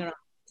not Yeah. running around.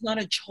 It's not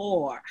a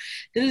chore.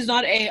 This is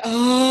not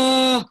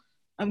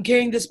I'm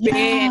carrying this bag.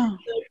 Yeah.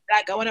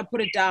 Like, I want to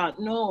put it down.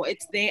 No,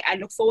 it's there. I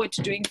look forward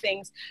to doing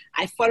things.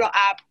 I follow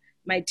up.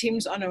 My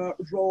team's on a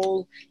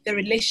roll. The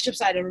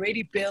relationships I'd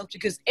already built,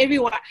 because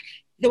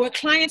there were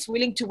clients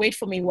willing to wait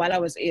for me while I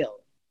was ill.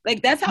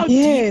 Like, that's how deep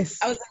Yes.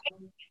 I was.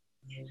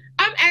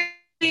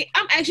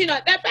 I'm actually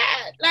not that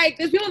bad. Like,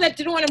 there's people that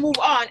didn't want to move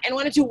on and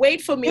wanted to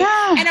wait for me.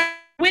 Yeah. And I'm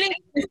willing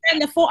to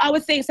spend the 4-hour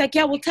thing. It's like,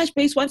 yeah, we'll touch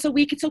base once a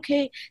week. It's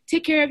okay.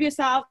 Take care of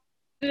yourself.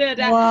 It is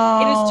just,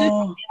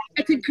 Wow.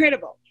 it's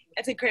incredible.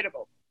 It's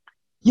incredible.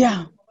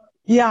 Yeah.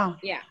 Yeah.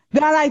 Yeah.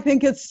 That, I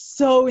think, is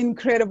so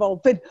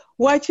incredible. But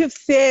what you've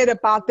said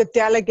about the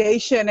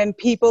delegation and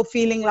people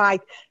feeling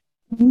like,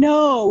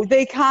 no,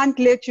 they can't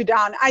let you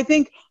down. I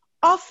think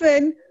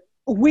often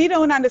we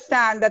don't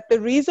understand that the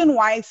reason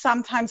why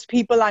sometimes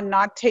people are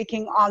not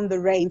taking on the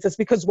reins is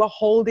because we're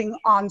holding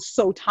on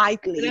so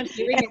tightly, and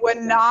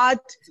we're not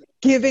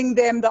giving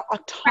them the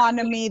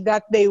autonomy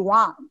that they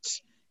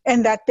want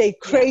and that they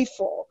crave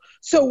for.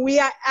 So we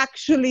are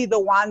actually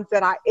the ones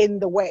that are in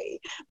the way,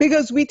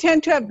 because we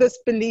tend to have this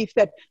belief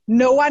that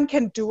no one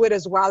can do it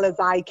as well as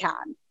I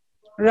can.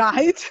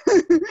 Right?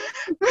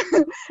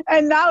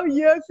 And now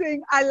you're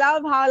saying, I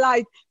love how,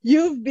 like,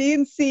 you've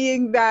been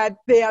seeing that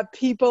there are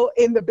people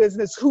in the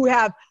business who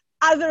have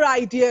other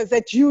ideas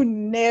that you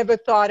never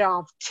thought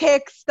of,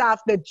 tech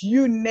stuff that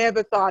you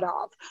never thought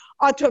of,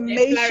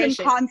 automation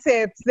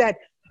concepts that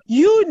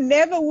you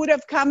never would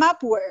have come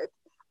up with.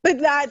 But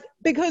that,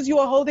 because you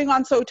were holding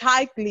on so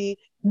tightly,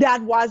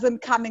 that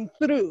wasn't coming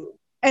through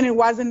and it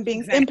wasn't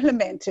being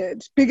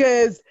implemented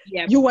because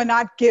you were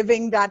not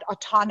giving that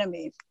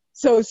autonomy.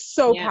 So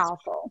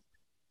powerful.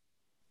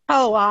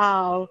 Oh,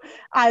 wow.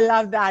 I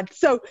love that.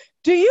 So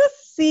do you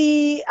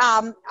see,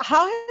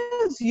 how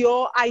has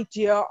your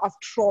idea of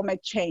trauma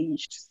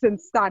changed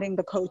since starting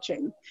the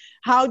coaching?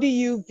 How do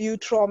you view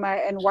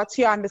trauma, and what's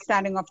your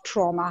understanding of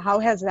trauma? How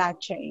has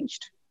that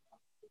changed?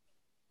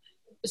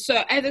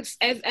 So as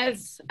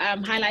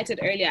highlighted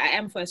earlier, I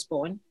am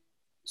firstborn.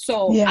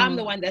 So I'm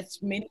the one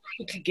that's meant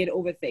to get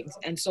over things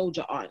and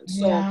soldier on.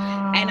 So,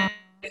 and I'm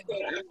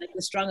like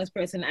the strongest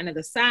person under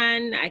the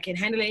sun. I can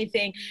handle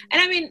anything. And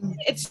I mean,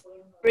 it's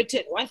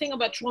written. One thing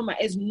about trauma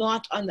is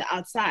not on the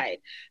outside,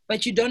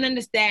 but you don't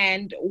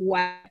understand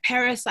what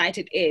parasite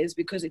it is,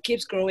 because it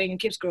keeps growing and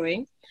keeps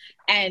growing,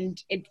 and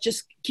it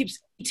just keeps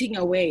eating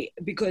away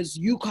because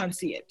you can't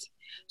see it.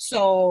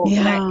 So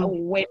like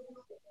when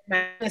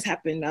this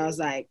happened, I was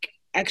like,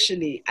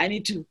 actually, I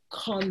need to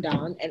calm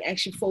down and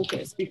actually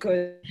focus,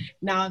 because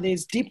now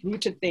there's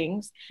deep-rooted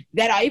things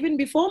that are even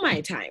before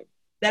my time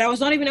that I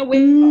was not even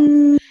aware of.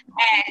 And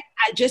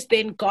I just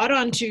then got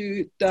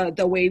onto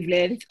the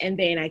wavelength, and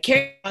then I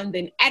carried on,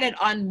 then added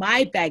on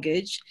my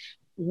baggage.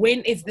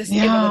 When is this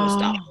ever going to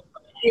stop?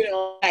 You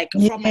know, like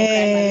from my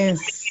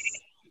grandmother.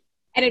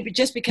 And it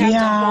just becomes a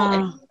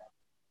whole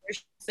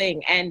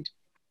thing. And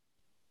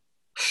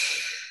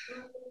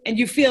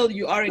you feel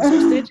you are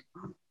exhausted,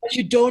 but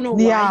you don't know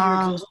why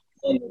you're exhausted.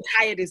 When you're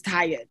tired is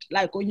tired.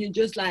 Like when you're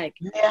just like,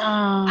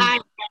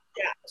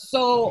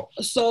 So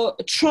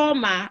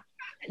trauma,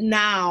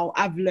 now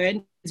I've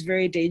learned, is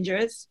very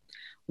dangerous.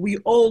 We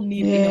all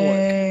need inner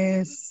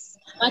work. As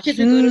much as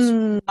we go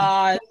to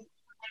spas,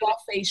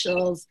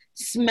 facials,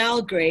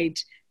 smell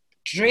great,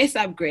 dress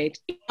up great,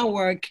 inner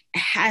work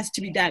has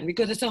to be done,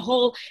 because it's a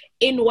whole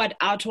inward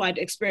outward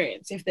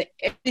experience. If it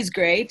is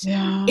great,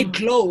 it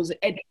glows,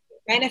 it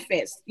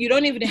manifests. You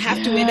don't even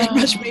have to wear that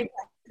much makeup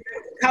to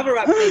cover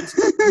up things.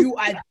 You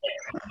are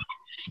there,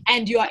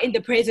 and you are in the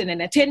present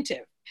and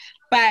attentive.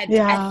 But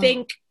I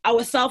think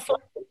our cell phone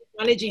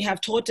technology have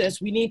taught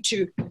us we need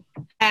to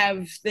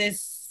have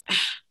this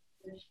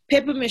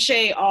paper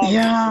mache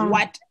of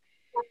what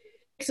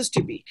makes us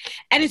to be.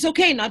 And it's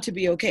okay not to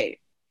be okay.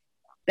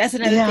 That's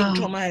another thing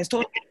trauma has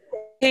taught us.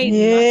 Okay, not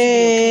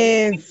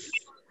to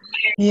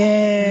be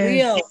okay.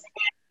 Real.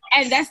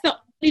 And that's the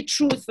only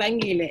truth,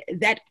 Vangile,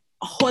 that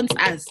haunts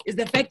us, is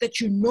the fact that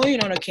you know you're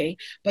not okay,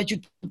 but you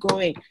keep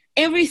going.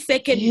 Every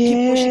second you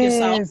keep pushing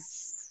yourself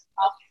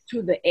up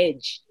to the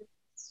edge.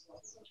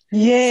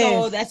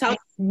 So that's how.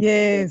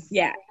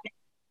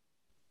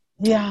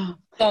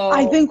 So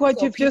I think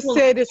what you've just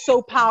said is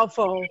so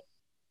powerful,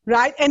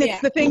 right? And it's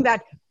the thing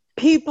that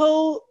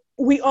people,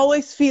 we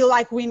always feel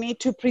like we need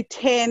to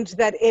pretend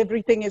that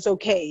everything is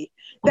okay,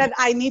 that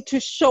I need to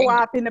show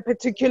up in a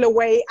particular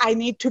way, I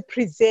need to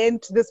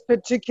present this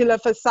particular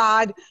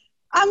facade.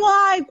 I'm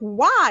like,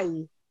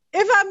 why?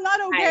 If I'm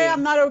not okay,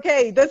 I'm not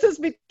okay. This is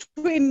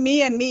between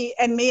me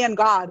and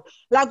God.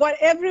 Like what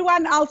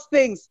everyone else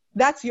thinks,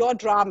 that's your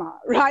drama,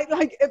 right?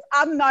 Like if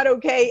I'm not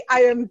okay,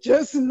 I am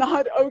just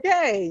not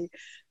okay.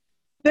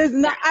 There's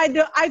not,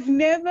 I've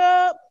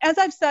never, as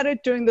I've started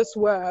doing this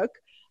work,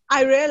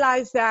 I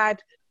realized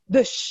that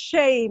the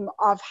shame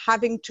of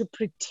having to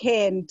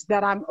pretend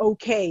that I'm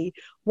okay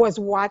was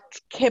what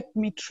kept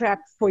me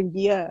trapped for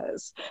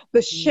years.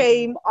 The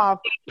shame of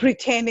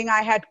pretending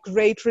I had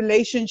great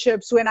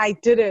relationships when I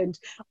didn't.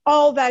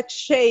 All that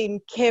shame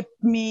kept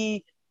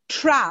me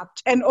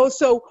trapped. And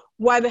also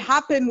what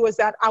happened was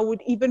that I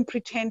would even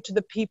pretend to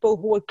the people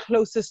who were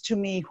closest to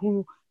me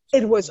who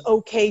it was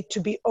okay to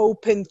be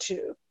open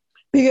to,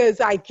 because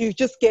like you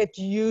just get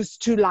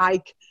used to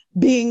like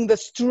being the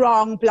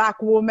strong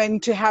Black woman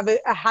to have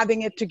it,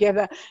 having it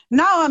together.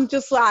 Now I'm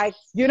just like,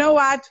 you know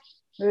what?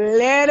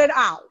 Let it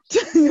out,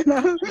 you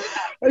know,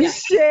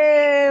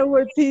 share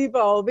with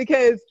people,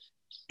 because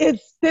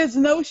there's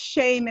no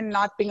shame in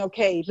not being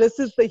okay. This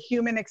is the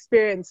human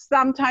experience.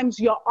 Sometimes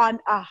you're on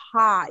a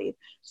high,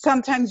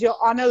 sometimes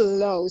you're on a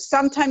low,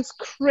 sometimes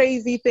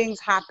crazy things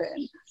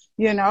happen,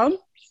 you know?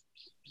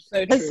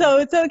 So true. So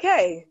it's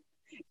okay.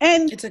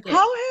 And it's okay.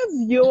 how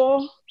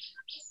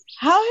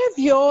have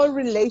your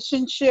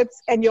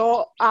relationships and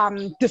your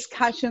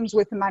discussions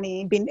with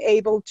money been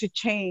able to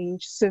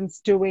change since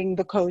doing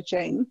the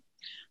coaching?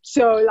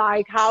 So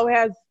like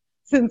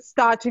since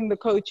starting the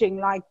coaching,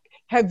 like,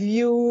 have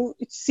you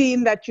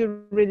seen that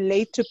you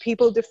relate to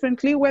people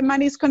differently when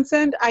money is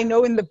concerned? I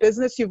know in the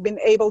business you've been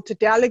able to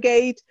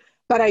delegate,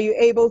 but are you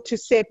able to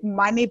set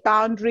money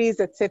boundaries,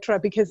 etc.?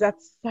 Because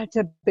that's such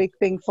a big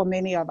thing for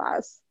many of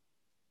us.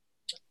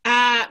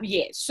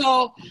 Yeah.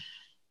 So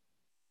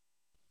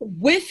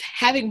with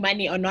having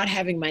money or not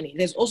having money,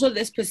 there's also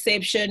this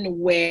perception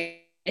where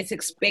it's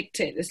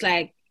expected. It's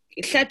like,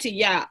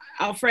 yeah,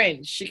 our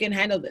friend, she can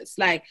handle this.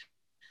 Like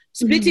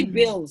splitting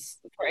bills,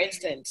 for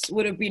instance,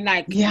 would have been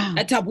like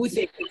a taboo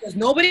thing because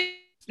nobody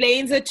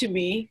explains it to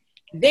me.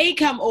 They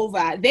come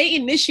over, they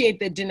initiate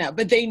the dinner,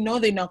 but they know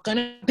they're not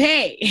gonna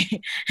pay.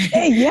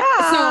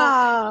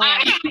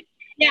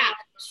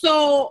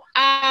 So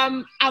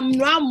I'm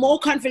now more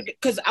confident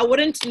because I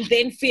wouldn't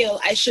then feel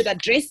I should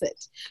address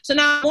it. So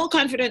now I'm more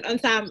confident on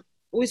time.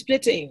 We're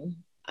splitting.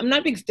 I'm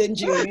not being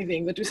stingy or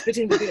anything, but we're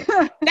splitting the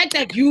dinner. That's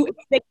like you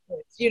expect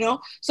it, you know?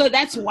 So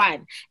that's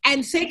one.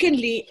 And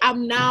secondly,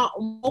 I'm now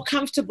more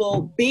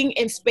comfortable being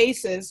in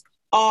spaces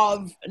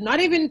of not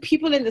even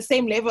people in the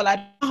same level, I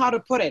don't know how to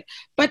put it,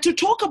 but to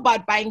talk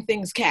about buying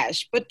things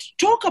cash, but to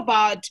talk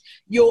about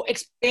your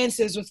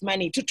experiences with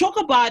money, to talk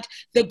about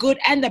the good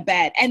and the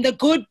bad, and the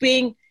good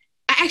being,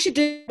 I actually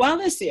did well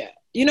this year.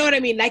 You know what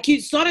I mean? Like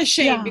it's not a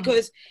shame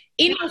because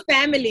in our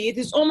family, it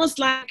is almost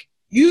like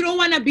you don't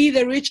want to be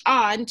the rich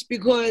aunt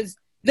because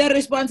the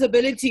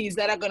responsibilities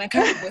that are going to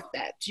come with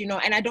that, you know,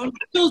 and I don't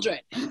have children.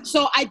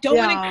 So I don't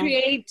want to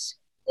create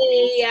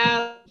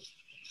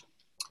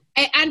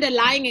an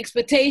underlying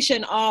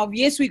expectation of,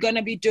 yes, we're going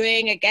to be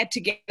doing a get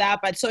together,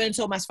 but so and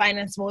so must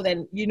finance more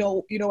than you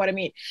know what I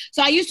mean.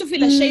 So I used to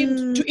feel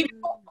ashamed to even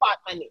talk about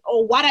money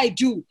or what I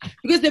do,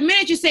 because the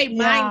minute you say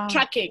buying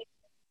trucking,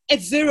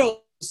 it's zeros.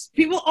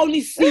 People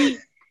only see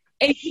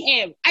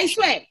ATM. I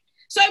swear.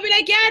 So I'd be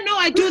like, yeah, no,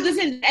 I do this,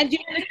 and you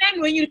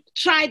understand when you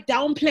try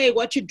downplay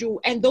what you do,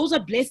 and those are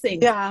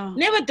blessings.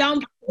 Never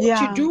downplay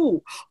what you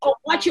do or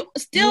what you're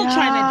still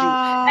trying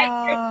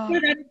to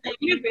do.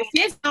 Like,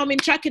 yes, I'm in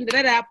trucking,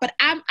 but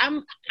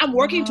I'm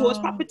working towards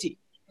property.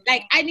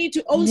 Like I need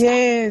to own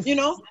stuff, you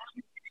know.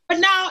 But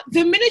now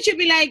the minute you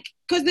be like,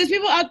 because there's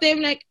people out there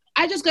like,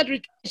 I just got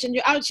rich and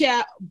you're out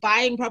here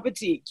buying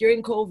property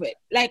during COVID.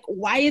 Like,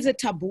 why is it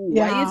taboo?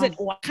 Why is it?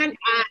 Why can't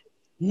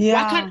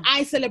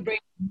I celebrate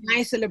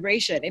my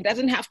celebration? It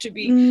doesn't have to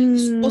be.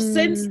 So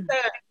since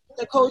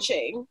the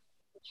coaching,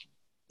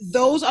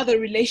 those are the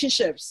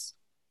relationships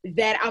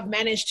that I've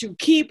managed to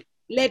keep,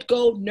 let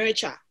go,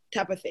 nurture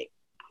type of thing.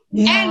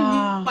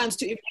 And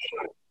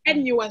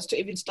new ones to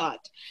even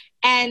start.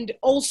 And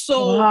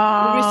also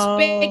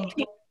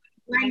respecting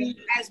money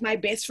as my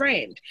best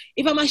friend.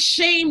 If I'm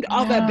ashamed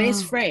of a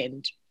best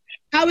friend,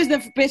 how is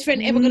the best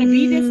friend ever going to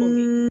be there for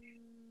me?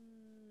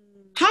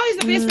 How is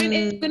the best friend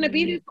ever going to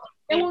be there for me?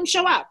 They won't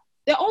show up.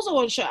 They also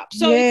won't show up.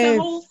 So it's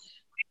a whole,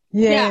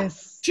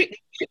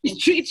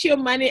 treat your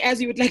money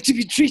as you would like to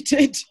be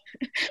treated,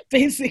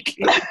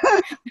 basically.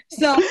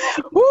 So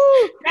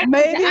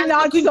maybe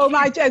not so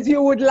much as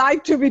you would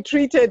like to be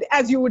treated,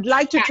 as you would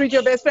like to treat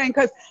your best friend,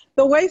 because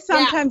the way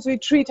sometimes we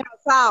treat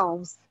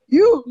ourselves,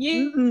 you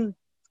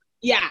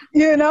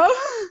know,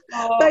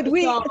 but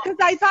because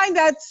I find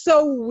that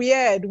so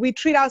weird. We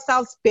treat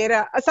ourselves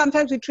better.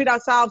 Sometimes we treat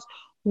ourselves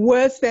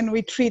worse than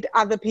we treat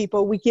other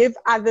people. We give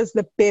others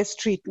the best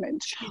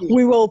treatment.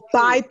 We will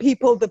buy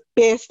people the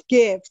best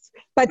gifts,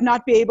 but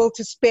not be able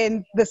to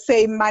spend the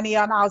same money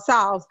on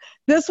ourselves.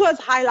 This was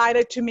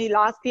highlighted to me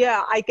last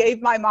year. I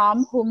gave my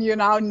mom, whom you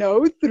now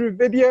know through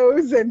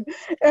videos and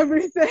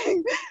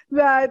everything,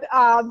 that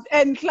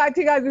and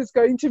Klatigas is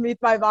going to meet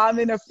my mom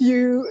in a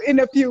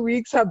few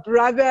weeks. Her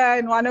brother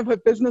and one of her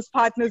business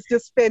partners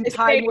just spent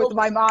time with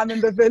my mom in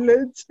the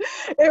village.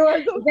 It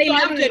was so they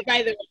funny. loved it,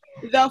 by the way.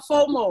 The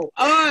FOMO.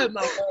 Oh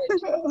my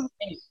God.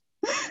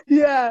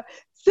 Yeah.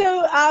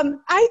 So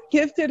I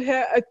gifted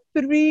her a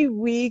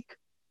 3-week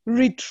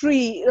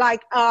retreat,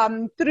 like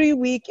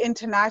 3-week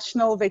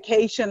international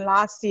vacation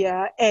last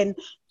year, and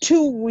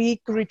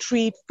 2-week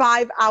retreat,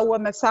 5-hour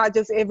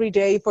massages every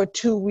day for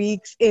 2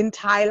 weeks in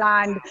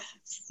Thailand,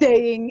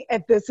 staying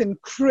at this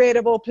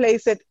incredible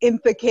place at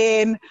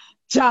Inthakane,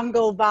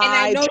 jungle vibe. And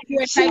I know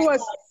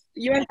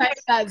you and 5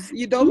 stars.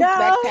 You don't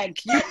backpack.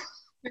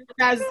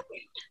 That's,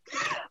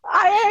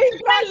 I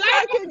hate my I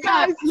like second,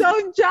 that. guys.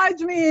 Don't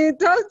judge me.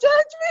 Don't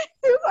judge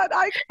me. But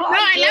I can't. No,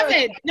 I do love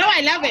it. No,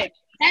 I love it.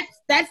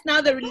 That's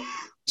now the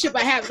relationship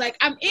I have. It's like,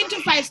 I'm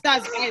into 5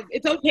 stars, guys.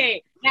 It's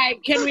okay.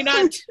 Like, can we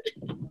not?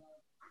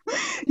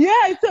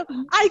 Yeah, so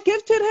I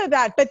gifted her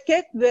that. But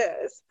get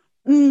this.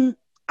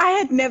 I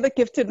had never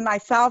gifted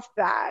myself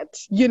that.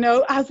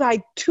 I was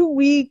like 2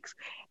 weeks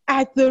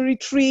at the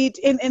retreat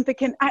in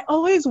Ithacan. I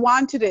always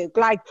wanted it,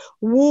 like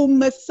womb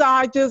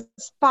massages,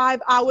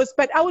 5 hours,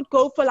 but I would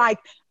go for like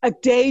a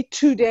day,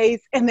 2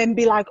 days, and then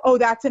be like, oh,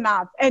 that's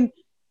enough. And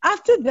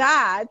after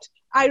that,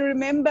 I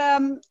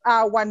remember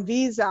one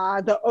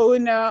Visa, the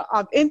owner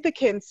of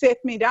Ithacan, set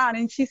me down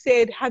and she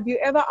said, have you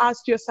ever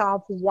asked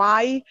yourself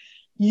why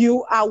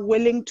you are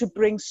willing to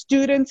bring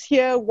students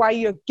here, why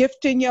you're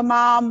gifting your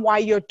mom, why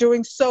you're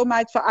doing so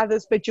much for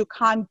others, but you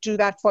can't do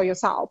that for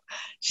yourself?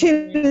 She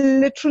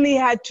literally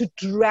had to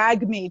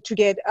drag me to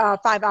get a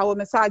 5-hour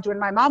massage. When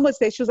my mom was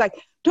there, she was like,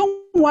 don't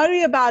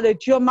worry about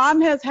it. Your mom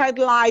has had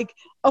like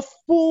a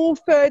full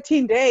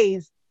 13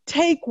 days.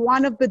 Take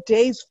one of the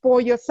days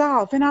for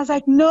yourself. And I was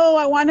like, no,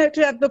 I want her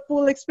to have the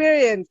full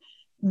experience.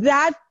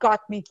 That got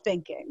me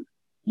thinking,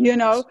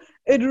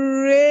 it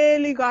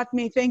really got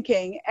me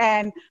thinking.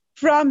 And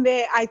from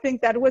there, I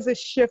think that was a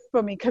shift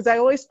for me, because I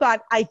always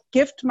thought I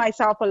gift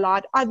myself a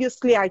lot.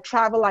 Obviously, I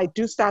travel, I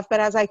do stuff, but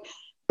I was like,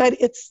 but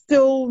it's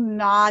still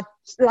not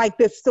like,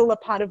 there's still a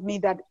part of me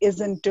that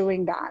isn't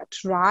doing that,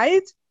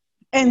 right?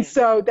 And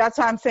so that's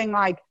why I'm saying,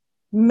 like,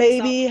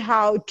 maybe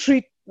how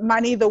treat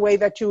money the way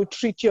that you would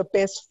treat your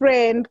best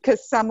friend,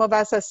 because some of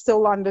us are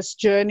still on this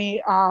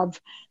journey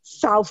of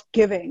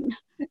self-giving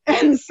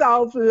and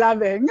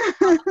self-loving.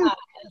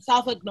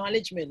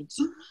 Self-acknowledgement.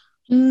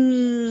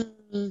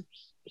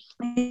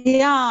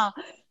 Yeah.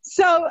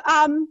 So,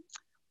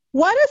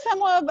 what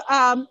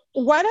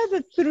are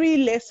the 3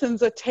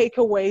 lessons or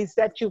takeaways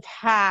that you've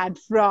had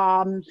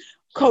from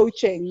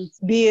coaching,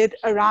 be it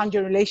around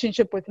your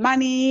relationship with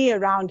money,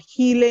 around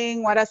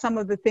healing? What are some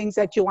of the things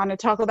that you want to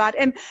talk about?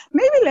 And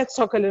maybe let's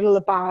talk a little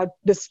about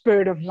the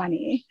spirit of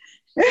money.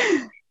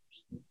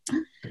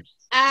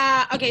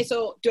 Okay,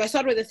 so do I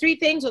start with the 3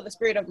 things or the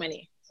spirit of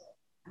money?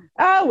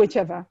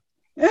 Whichever.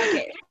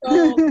 Okay,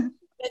 so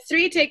the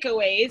 3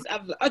 takeaways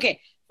of,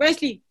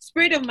 firstly,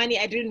 spirit of money,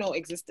 I didn't know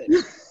existed.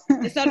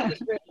 Let's start with the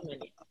spirit of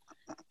money.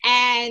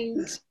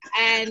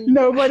 And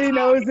nobody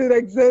knows it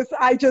exists.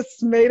 I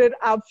just made it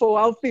up for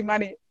wealthy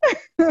money.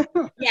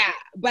 Yeah,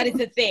 but it's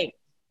a thing.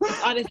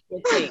 It's honestly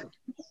a thing.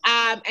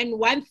 And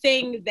one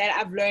thing that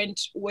I've learned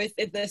with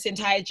this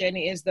entire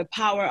journey is the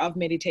power of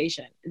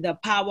meditation, the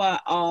power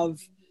of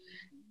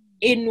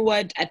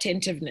inward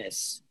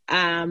attentiveness,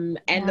 and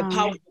the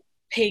power of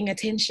paying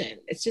attention.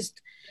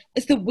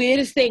 It's the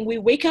weirdest thing. We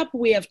wake up,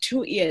 we have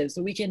 2 ears,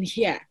 we can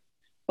hear,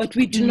 but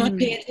we do not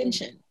pay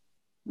attention,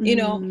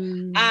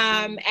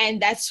 and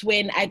that's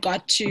when I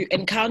got to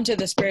encounter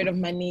the spirit of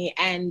money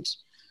and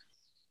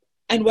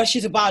what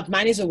she's about.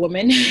 Man is a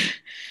woman.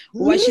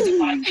 What she's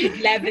about, she's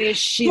lavish,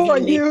 she's for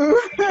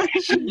you.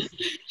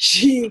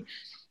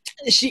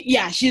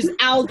 she's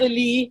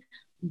elderly,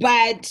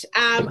 but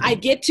I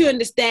get to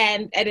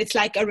understand, and it's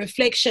like a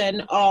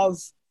reflection of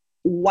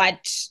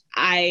what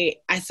I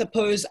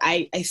suppose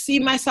I see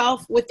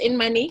myself within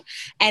money,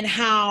 and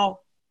how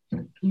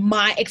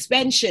my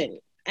expansion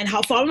and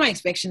how far my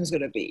expansion is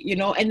going to be,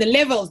 and the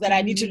levels that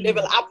I need to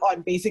level up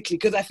on, basically,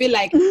 because I feel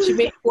like she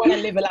makes me want to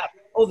level up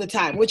all the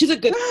time, which is a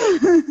good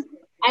thing.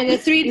 And the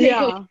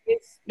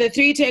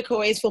 3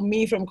 takeaways for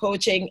me from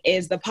coaching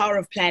is the power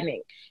of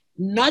planning.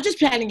 Not just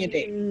planning your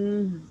day,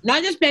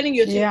 not just planning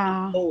your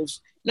goals,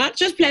 not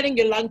just planning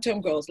your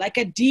long-term goals, like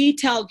a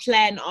detailed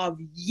plan of,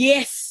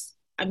 yes,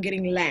 I'm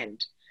getting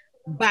land.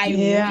 By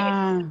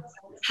when?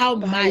 How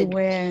much?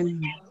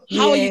 When?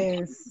 How are you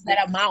getting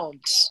that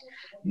amount?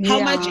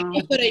 How much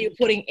effort are you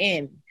putting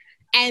in?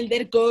 And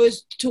that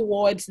goes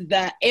towards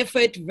the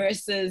effort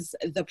versus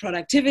the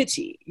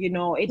productivity. It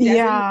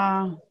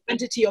doesn't,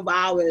 quantity of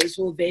hours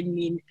will then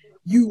mean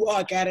you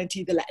are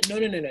guaranteed the land.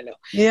 No.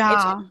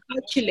 It's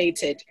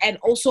calculated, and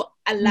also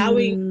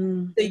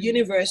allowing the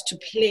universe to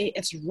play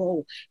its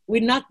role.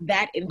 We're not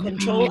that in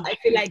control. I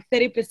feel like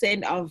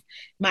 30% of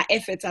my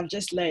efforts, I've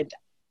just learned,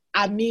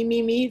 are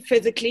me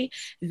physically.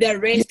 The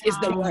rest is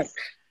the work.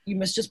 You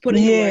must just put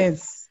in the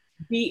work.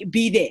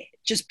 Be there.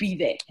 Just be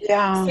there.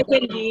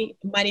 Secondly,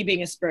 money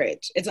being a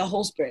spirit. It's a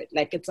whole spirit.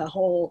 Like, it's a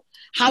whole,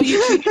 how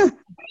you treat it,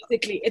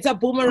 basically. It's a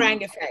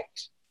boomerang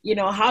effect.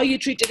 How you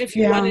treat it. If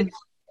you want it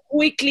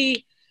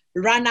quickly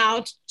run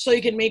out so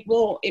you can make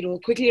more, it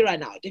will quickly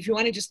run out. If you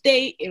want it to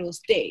stay, it will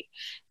stay.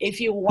 If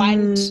you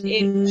want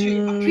it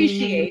to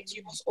appreciate,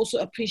 you must also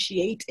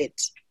appreciate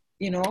it,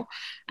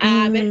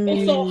 and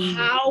also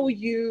how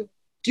you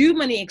do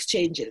money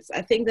exchanges.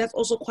 I think that's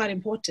also quite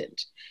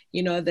important,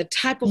 the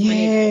type of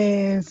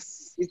money,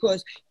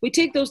 because we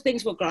take those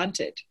things for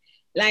granted.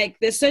 Like,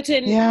 there's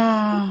certain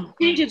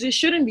exchanges you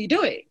shouldn't be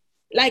doing,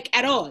 like,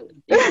 at all.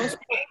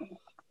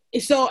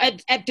 So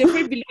at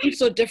different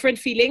beliefs or different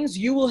feelings,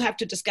 you will have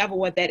to discover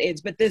what that is.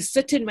 But there's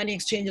certain money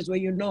exchanges where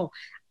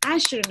I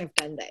shouldn't have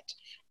done that.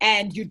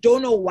 And you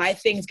don't know why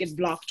things get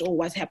blocked or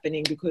what's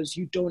happening because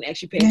you don't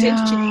actually pay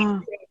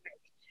attention.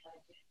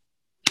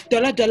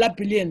 Dollar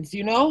billions,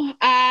 you know,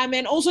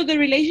 and also the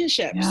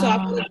relationship. So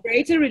I've got a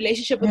greater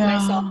relationship with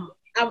myself.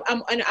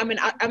 I'm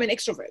an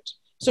extrovert,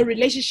 so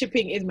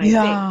relationshiping is my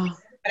thing.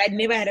 But I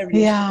never had a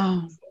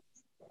relationship.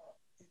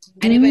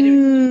 I never had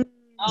a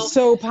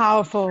so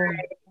powerful.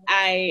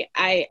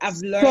 I've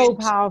learned so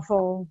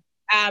powerful.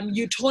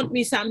 You taught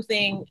me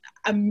something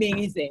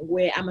amazing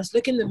where I must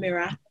look in the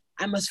mirror,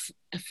 I must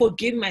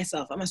forgive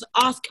myself, I must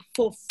ask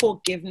for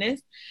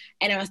forgiveness,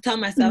 and I must tell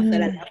myself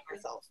that I love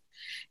myself.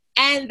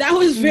 And that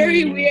was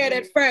very weird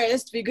at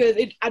first because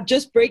I'd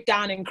just break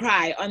down and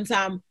cry on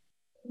some,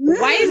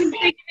 why is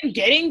it even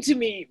getting to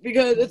me?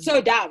 Because it's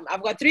so dumb.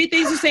 I've got 3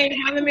 things to say in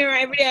front of the mirror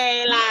every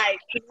day, like,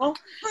 you know.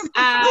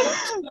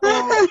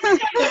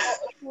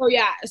 So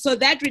yeah, so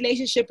that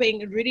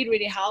relationshiping really,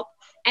 really helped.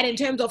 And in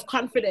terms of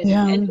confidence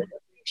and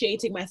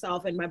appreciating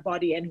myself and my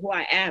body and who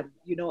I am,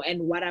 you know,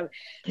 and what my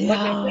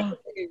purpose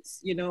is,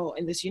 you know,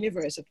 in this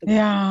universe at the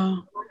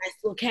moment. I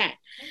still can.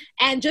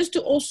 And just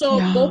to also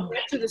go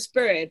back to the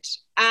spirit,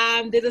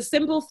 there's a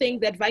simple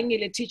thing that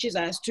Vangile teaches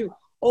us to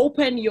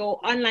open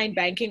your online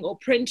banking or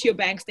print your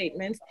bank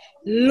statements,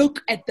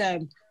 look at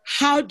them.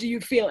 How do you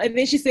feel? And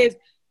then she says,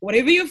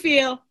 whatever you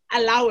feel,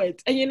 allow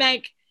it. And you're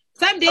like,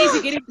 some days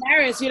you get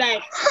embarrassed. You're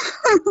like,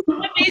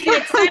 some days you're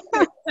excited.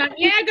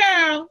 Yeah,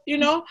 girl. You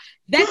know,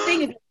 that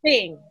thing is a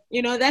thing.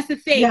 You know, that's the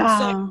thing.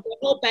 So the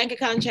whole bank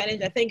account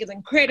challenge, I think, is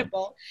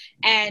incredible.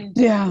 And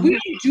we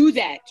don't do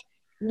that.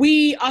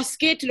 We are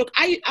scared to look.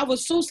 I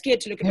was so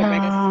scared to look at my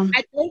bank account.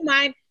 I don't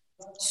mind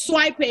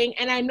swiping,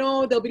 and I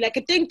know there'll be like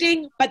a ding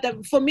ding, but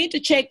for me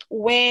to check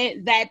where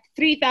that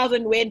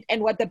 3,000 went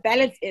and what the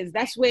balance is,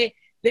 that's where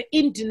the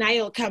in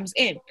denial comes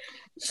in.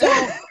 So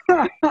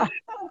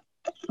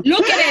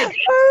look at it.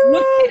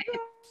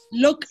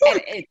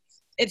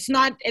 It's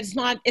not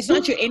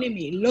your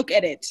enemy. Look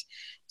at it.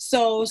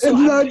 So it's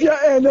not your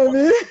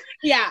enemy.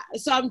 Yeah.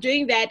 So I'm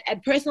doing that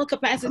at personal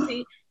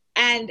capacity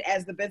and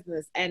as the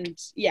business, and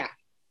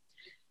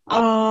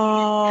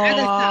other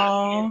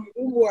stuff,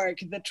 work,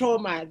 the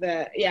trauma,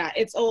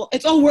 it's all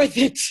worth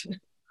it. It's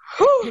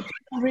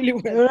really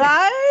worth it.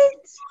 Right?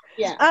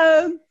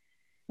 Yeah.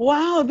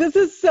 Wow, this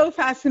is so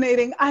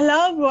fascinating. I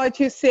love what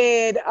you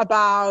said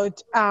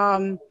about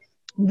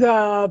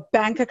the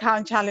bank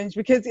account challenge,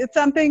 because it's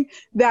something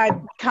that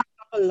comes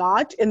up a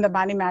lot in the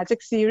Money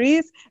Magic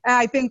series. And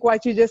I think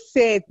what you just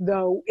said,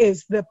 though,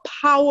 is the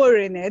power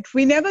in it.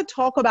 We never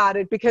talk about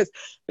it because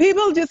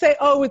people just say,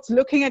 oh, it's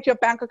looking at your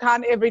bank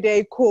account every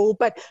day, cool.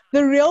 But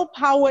the real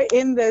power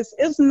in this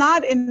is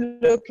not in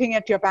looking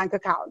at your bank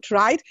account,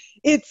 right?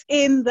 It's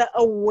in the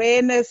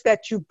awareness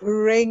that you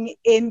bring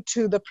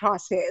into the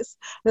process,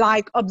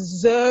 like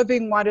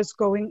observing what is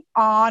going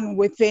on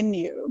within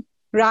you.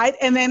 Right.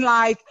 And then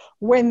like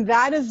when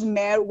that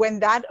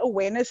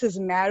awareness is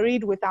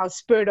married with our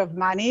spirit of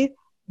money,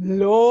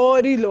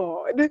 Lordy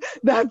Lord,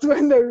 that's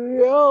when the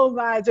real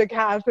magic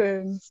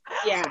happens.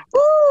 Yeah.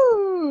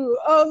 Ooh,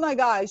 oh my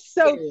gosh.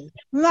 So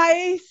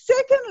my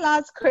second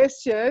last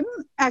question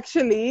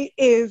actually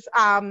is,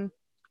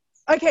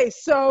 okay,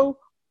 so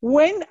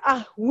when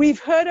we've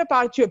heard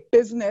about your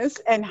business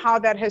and how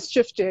that has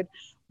shifted,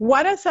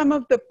 what are some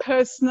of the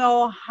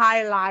personal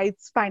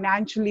highlights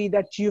financially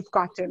that you've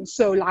gotten?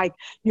 So like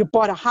you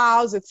bought a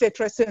house,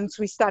 etc. since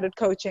we started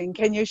coaching.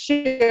 Can you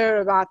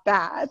share about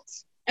that?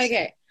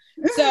 Okay.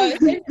 So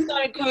since we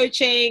started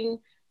coaching,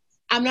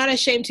 I'm not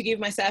ashamed to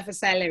give myself a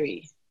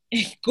salary.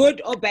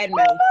 Good or bad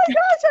money. Oh my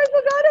gosh, I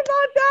forgot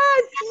about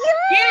that.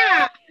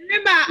 Yeah.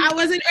 Remember, I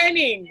wasn't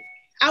earning.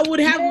 I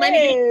would have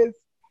money.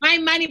 My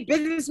money,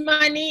 business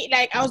money,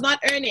 like I was not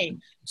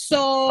earning.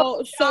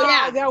 So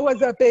that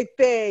was a big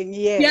thing.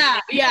 Yeah.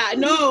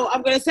 No,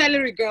 I'm gonna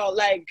salary girl.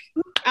 Like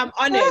I'm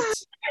on it.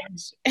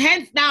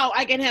 Hence now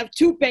I can have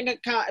two bank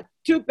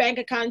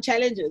account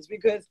challenges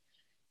because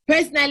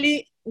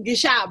personally,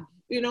 Gishab,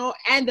 you know,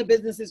 and the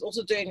business is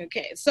also doing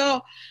okay.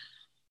 So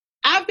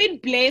I've been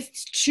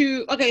blessed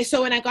to. Okay,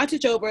 so when I got to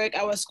Joburg,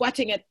 I was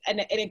squatting in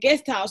a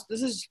guest house.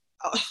 This is.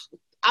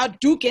 I'd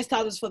do guest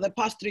houses for the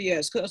past 3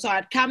 years. So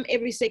I'd come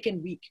every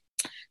second week.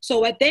 So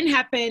what then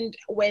happened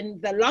when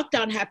the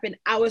lockdown happened,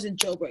 I was in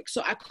Joburg.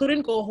 So I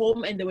couldn't go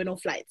home and there were no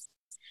flights.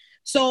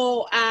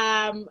 So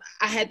I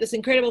had this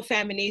incredible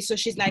family. So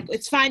she's like,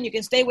 it's fine. You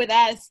can stay with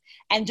us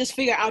and just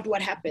figure out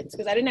what happens.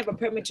 Because I didn't have a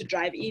permit to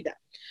drive either.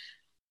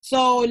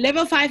 So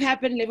level 5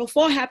 happened, level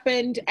 4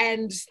 happened.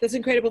 And this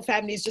incredible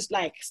family is just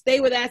like,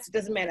 stay with us. It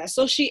doesn't matter.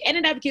 So she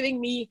ended up giving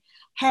me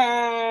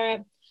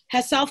her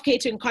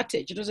self-catering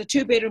cottage. It was a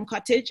 2-bedroom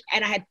cottage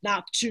and I had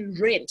now to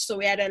rent. So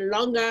we had a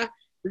longer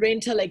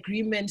rental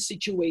agreement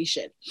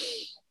situation.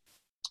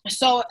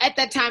 So at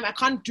that time, I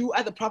can't do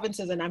other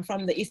provinces and I'm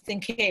from the Eastern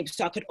Cape.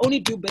 So I could only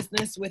do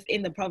business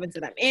within the province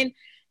that I'm in.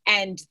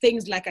 And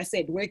things, like I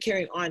said, were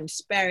carrying on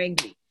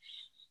sparingly.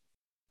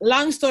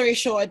 Long story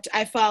short,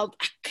 I felt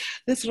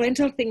this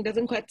rental thing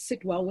doesn't quite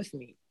sit well with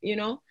me, you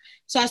know?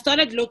 So I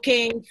started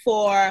looking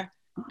for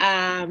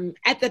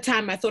At the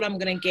time, I thought I'm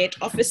gonna get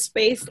office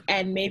space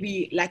and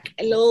maybe like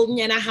a little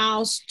nyana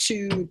house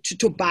to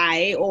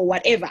buy or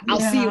whatever. I'll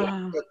see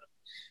you.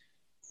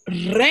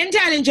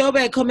 Rental in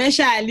Joburg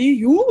commercially,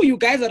 you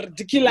guys are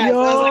ridiculous. I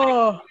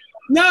was like,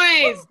 no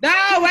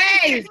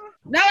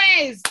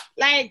ways.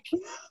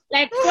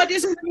 Like 40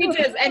 square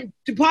meters and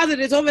deposit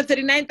is over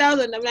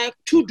 39,000. I'm like,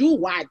 to do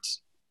what?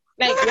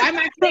 Like, why am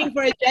I paying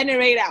for a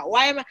generator?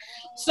 Why am I?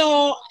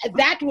 So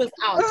that was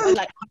out. I'm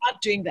like, I'm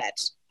not doing that.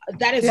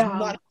 That is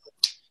not.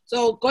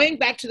 So going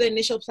back to the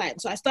initial plan.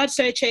 So I started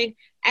searching.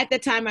 At the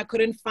time, I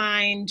couldn't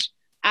find,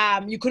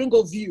 you couldn't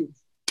go view.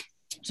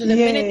 So the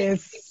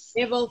minute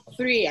level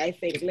 3, I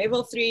think,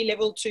 level 3,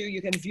 level 2,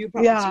 you can view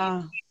property.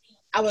 Yeah.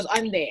 I was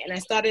on there and I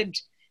started,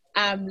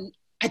 I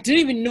didn't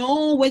even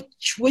know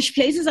which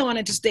places I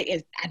wanted to stay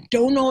in. I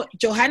don't know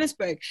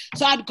Johannesburg.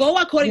 So I'd go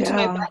according to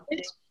my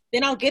budget.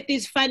 Then I'll get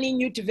these funny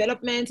new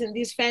developments and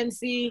these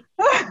fancy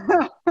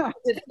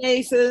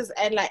places.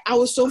 And like, I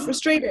was so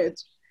frustrated.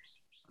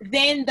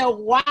 Then the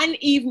one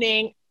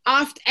evening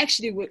after,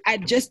 actually,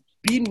 I'd just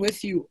been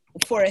with you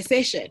for a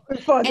session.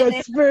 For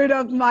the Spirit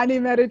of Money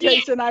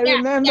meditation. I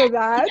remember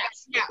that.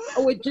 Yeah.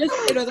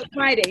 It was a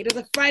Friday. It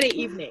was a Friday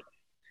evening.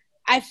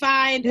 I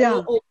find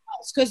an old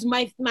house because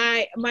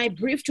my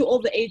brief to all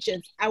the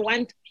agents, I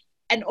want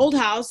an old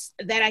house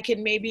that I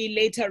can maybe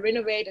later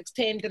renovate,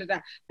 extend,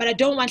 but I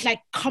don't want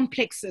like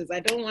complexes. I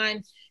don't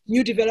want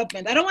new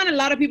development. I don't want a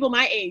lot of people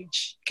my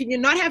age. Can you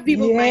not have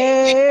people my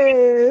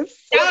age?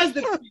 That was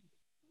the.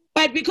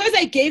 But because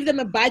I gave them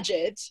a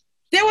budget,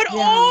 they would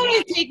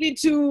always take me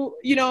to,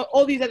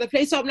 all these other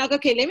places. So I'm like,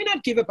 okay, let me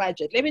not give a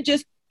budget. Let me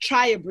just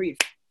try a brief.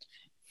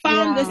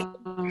 Found this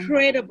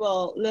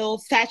incredible little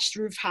thatched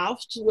roof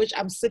house, which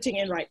I'm sitting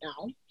in right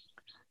now.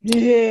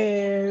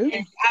 Yes.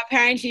 And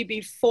apparently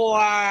before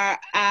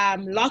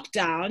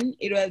lockdown,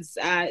 it was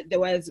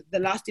the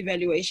last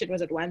evaluation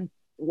was at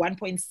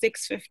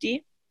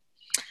 1.650.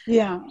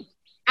 Yeah.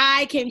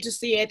 I came to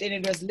see it and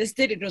it was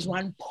listed. It was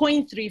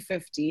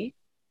 1.350.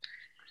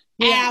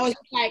 And I was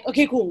like,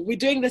 okay, cool. We're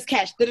doing this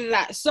cash.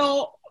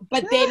 So,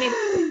 but then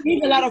it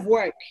needs a lot of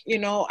work,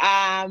 But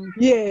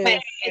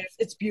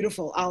it's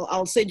beautiful.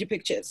 I'll send you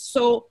pictures.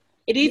 So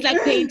it is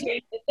like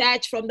painting,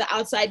 attached from the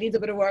outside, needs a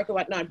bit of work or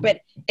whatnot,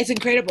 but it's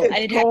incredible. It's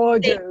and it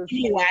gorgeous. Has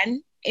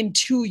anyone in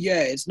 2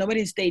 years.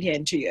 Nobody stayed here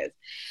in 2 years.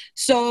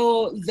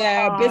 So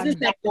the business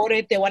that bought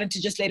it, they wanted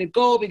to just let it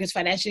go because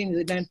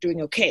financially they're not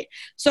doing okay.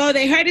 So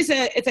they heard it's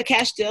a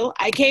cash deal.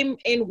 I came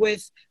in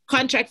with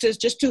contractors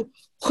just to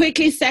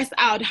quickly suss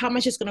out how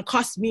much it's going to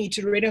cost me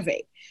to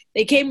renovate.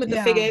 They came with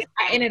the figures.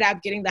 I ended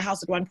up getting the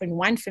house at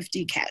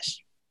 1.150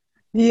 cash.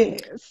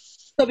 Yes.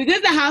 So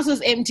because the house was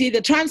empty,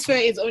 the transfer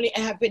is only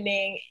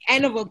happening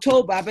end of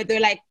October, but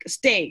they're like,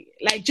 stay,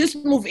 like just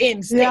move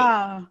in, stay.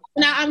 Yeah.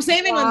 Now I'm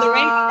saving on the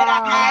rent that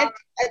I had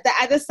at the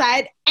other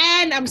side,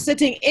 and I'm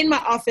sitting in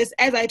my office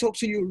as I talk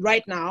to you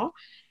right now,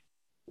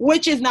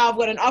 which is now I've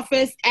got an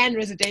office and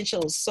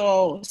residential.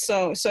 So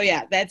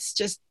yeah, that's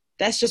just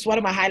one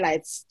of my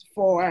highlights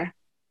for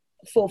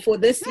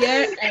this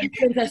year and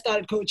since I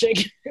started coaching.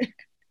 So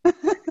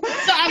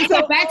I'm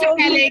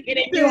sabbatically in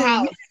a new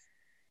house.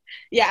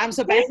 Yeah, I'm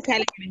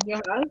sabbatically in a new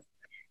house.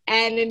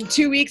 And in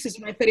 2 weeks, it's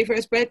my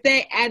 31st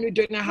birthday, and we're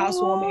doing a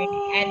housewarming.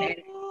 And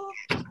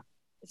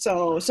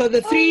so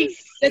the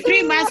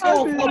 3 months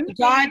of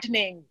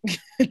gardening.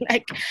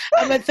 Like,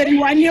 I'm a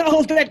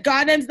 31-year-old that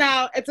gardens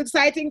now. It's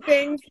exciting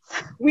things.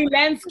 We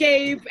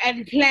landscape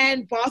and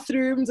plan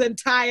bathrooms and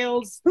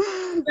tiles.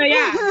 So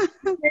yeah,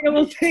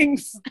 incredible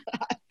things.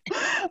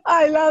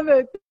 I love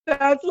it.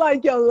 That's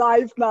like your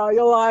life now.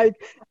 You're like,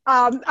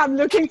 I'm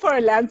looking for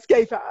a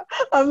landscaper.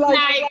 I'm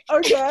like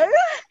okay.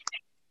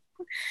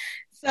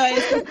 So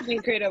it's just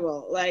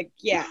incredible. Like,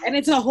 yeah. And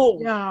it's a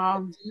home.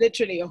 Yeah. It's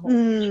literally a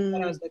home. That's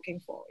what I was looking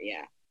for.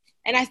 Yeah.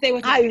 And I stay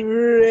with I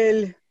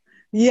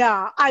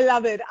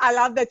love it. I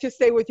love that you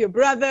stay with your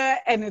brother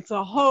and it's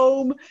a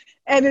home.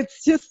 And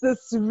it's just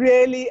this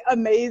really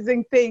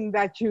amazing thing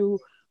that you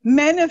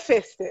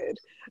manifested.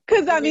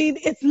 Because I mean,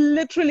 it's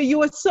literally, you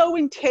were so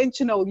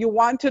intentional. You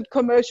wanted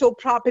commercial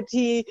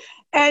property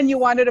and you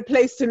wanted a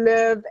place to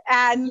live.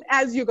 And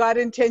as you got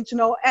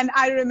intentional, and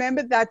I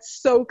remember that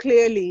so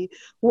clearly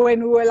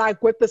when we were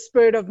like with the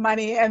Spirit of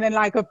Money. And then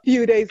like a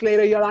few days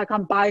later, you're like,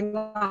 I'm buying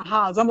a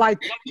house. I'm like,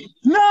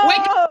 no.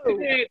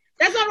 Wait,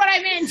 that's not what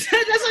I meant.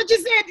 That's what you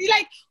said. You're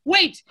like,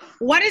 wait,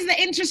 what is the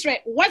interest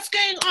rate? What's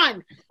going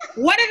on?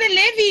 What are the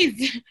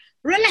levies?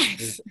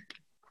 Relax.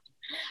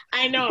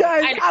 I know.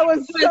 Guys, I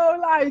was so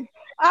like,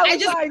 I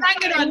was like,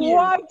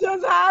 what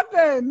just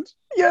happened?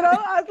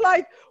 I was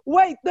like,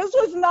 wait, this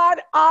was not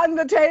on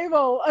the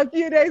table a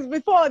few days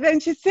before. Then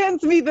she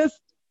sends me this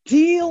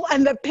deal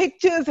and the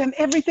pictures and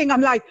everything. I'm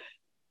like,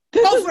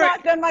 this is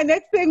not, then my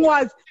next thing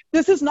was,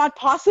 this is not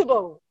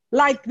possible.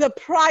 Like the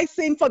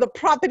pricing for the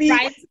property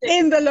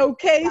in the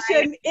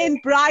location in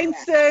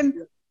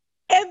Bryanston.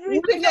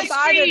 Everything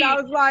about it, I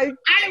was like...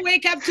 I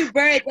wake up to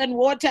birds and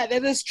water.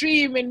 There's a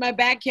stream in my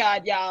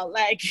backyard, y'all.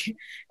 Like,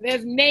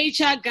 there's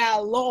nature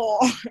galore.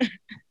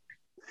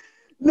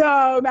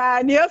 No,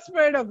 man, your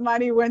spirit of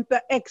money went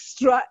the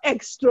extra I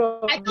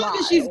told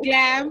you she's mile.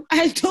 glam.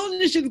 I told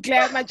you she's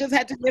glam. I just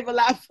had to level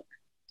up.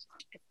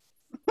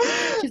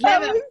 She's I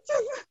level up. was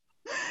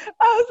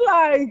I was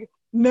like,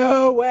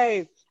 no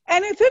way.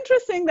 And it's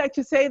interesting that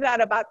you say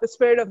that about the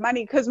spirit of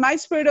money, because my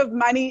spirit of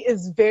money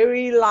is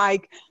very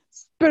like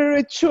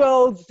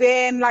spiritual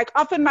zen, like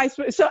often my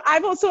spirit. So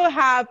I've also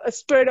have a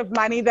spirit of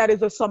money that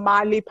is a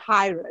Somali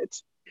pirate,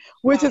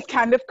 which Wow. is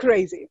kind of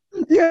crazy,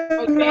 you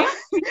know.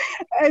 Okay.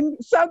 And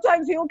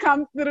sometimes he'll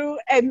come through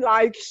and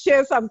like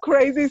share some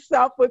crazy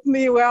stuff with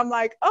me where I'm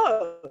like,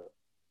 oh,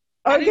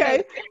 I didn't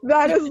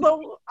know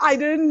okay, I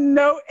didn't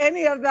know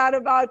any of that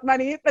about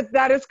money, but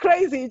that is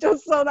crazy,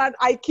 just so that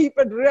I keep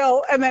it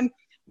real. And then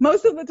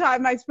most of the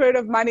time, my spirit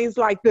of money is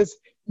like this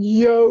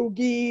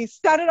yogi,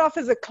 started off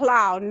as a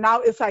clown.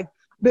 Now it's like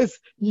this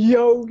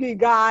yogi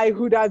guy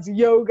who does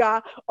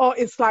yoga, or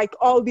it's like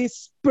all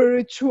these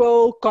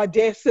spiritual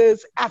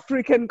goddesses,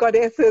 African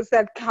goddesses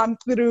that come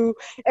through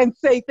and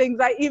say things.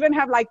 I even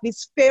have like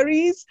these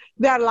fairies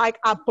that like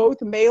are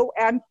both male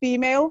and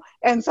female.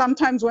 And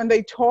sometimes when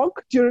they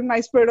talk during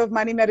my spirit of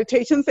money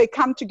meditations, they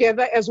come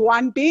together as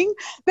one being,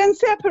 then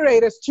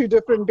separate as two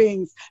different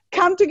beings.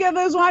 Come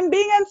together as one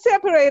being and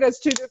separate as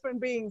two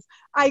different beings.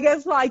 I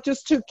guess like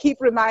just to keep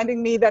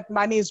reminding me that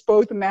money is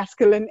both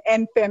masculine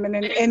and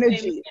feminine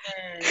energy.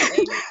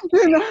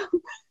 You know?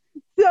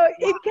 So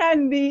it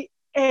can be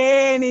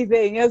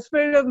anything. A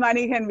spirit of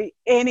money can be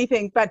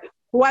anything. But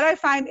what I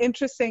find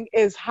interesting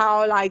is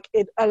how like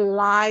it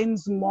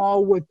aligns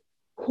more with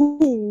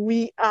who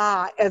we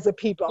are as a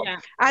people. Yeah.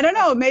 I don't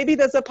know, maybe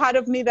there's a part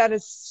of me that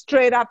is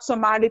straight up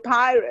Somali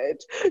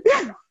pirate.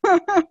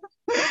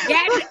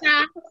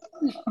 Gangsta.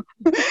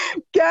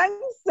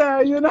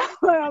 Gangster, you know.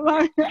 I'm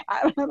like,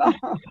 I don't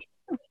know.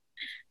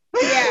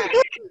 Yeah.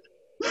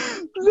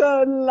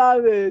 So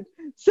love it.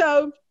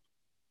 So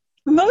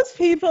most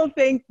people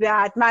think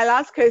that my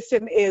last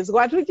question is,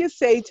 what would you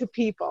say to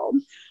people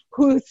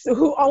who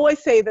always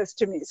say this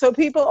to me? So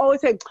people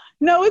always say,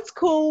 no, it's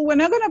cool, we're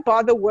not going to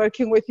bother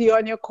working with you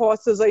on your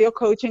courses or your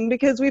coaching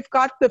because we've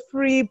got the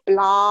free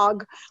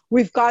blog,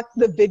 we've got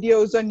the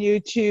videos on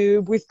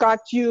YouTube, we've got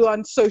you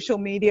on social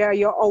media,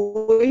 you're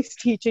always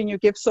teaching, you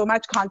give so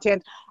much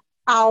content,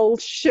 I'll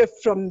shift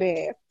from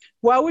there.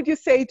 What would you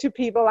say to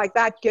people like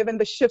that, given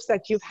the shifts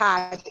that you've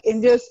had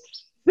in just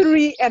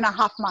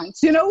 3.5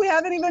 months? You know, we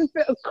haven't even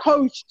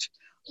coached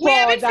We for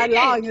haven't that finished.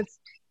 long.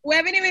 We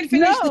haven't even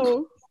finished.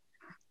 No,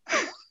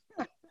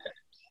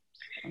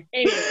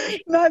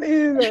 Anyway. not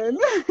even.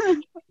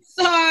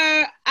 So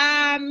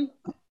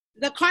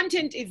the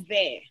content is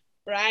there,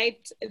 right?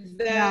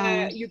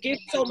 Yeah. You give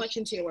so much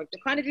into your work. The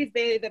content is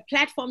there, the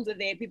platforms are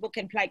there, people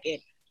can plug in.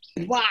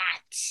 But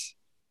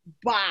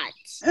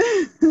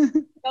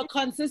the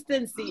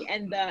consistency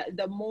and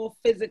the more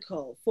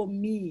physical for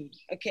me,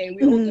 okay,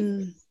 we all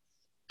different.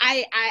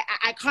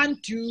 I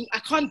can't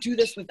do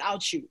this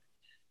without you,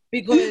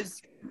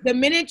 because the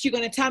minute you're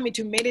gonna tell me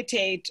to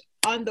meditate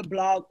on the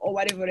blog or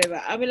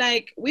whatever, I'll be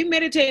like, we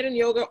meditate in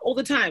yoga all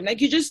the time.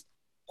 Like, you just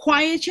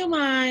quiet your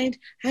mind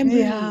and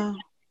breathe. Yeah.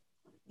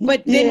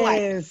 But then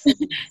yes. What?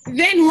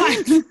 Then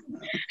what?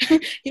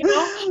 You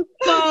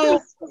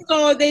know?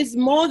 So there's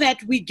more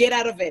that we get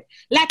out of it.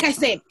 Like I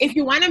said, if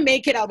you want to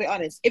make it, I'll be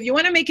honest, if you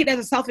want to make it as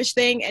a selfish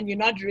thing and you're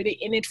not really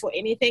in it for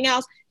anything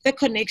else, the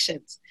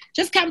connections.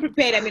 Just come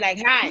prepared and be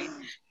like, hi,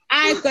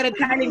 I've got a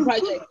tiling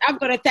project. I've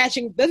got a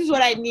thatching. This is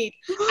what I need.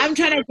 I'm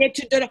trying to get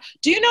to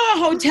do you know a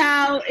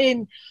hotel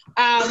in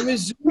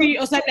Missouri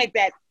or something like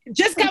that?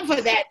 Just come for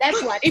that.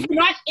 That's one. If you're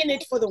not in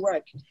it for the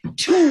work.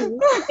 Two,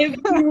 if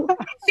you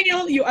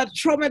feel you are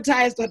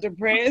traumatized or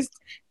depressed,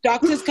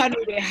 doctors can't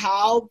really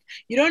help.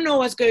 You don't know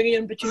what's going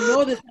on, but you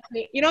know this.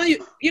 You know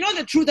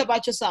the truth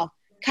about yourself.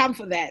 Come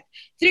for that.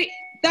 Three,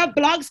 the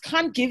blogs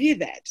can't give you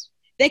that.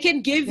 They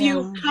can give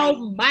you how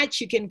much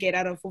you can get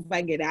out of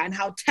Fufangida and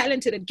how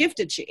talented and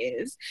gifted she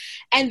is,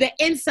 and the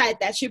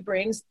insight that she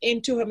brings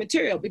into her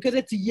material, because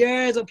it's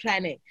years of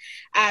planning.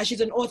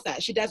 She's an author.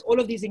 She does all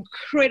of these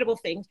incredible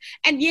things.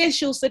 And yes,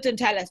 she'll sit and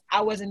tell us,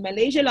 I was in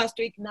Malaysia last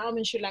week, now I'm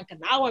in Sri Lanka,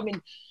 now I'm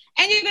in...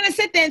 And you're going to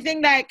sit there and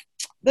think like,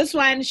 this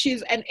one,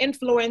 she's an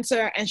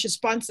influencer and she's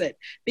sponsored,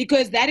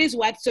 because that is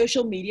what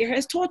social media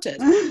has taught us.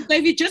 So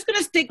if you're just going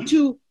to stick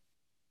to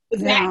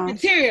that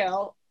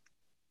material...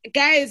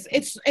 Guys,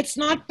 it's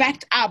not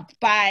backed up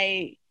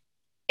by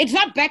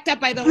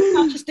the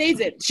hotel she stays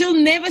in. She'll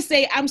never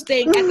say, I'm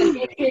staying at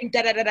the Hilton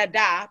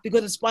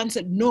because it's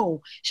sponsored.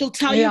 No, she'll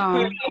tell you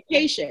her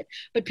location.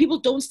 But people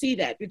don't see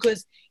that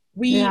because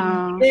we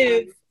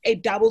live a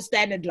double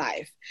standard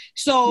life.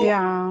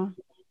 So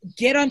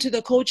get onto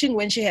the coaching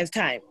when she has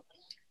time,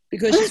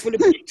 because she's fully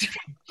booked.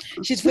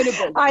 She's fully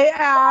booked. I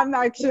am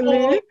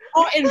actually.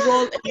 Or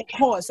enroll in the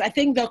course. I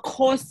think the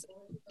course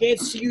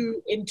gets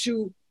you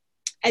into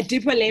a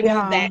deeper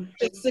level than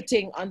just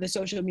sitting on the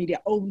social media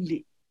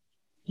only.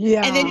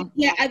 Yeah. And then you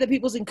hear other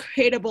people's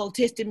incredible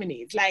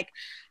testimonies. Like,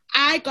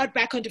 I got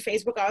back onto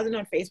Facebook. I wasn't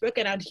on Facebook,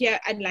 and I'd hear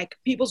and like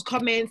people's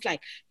comments, like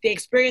their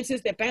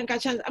experiences, their bank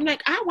accounts. I'm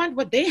like, I want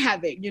what they're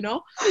having, you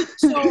know?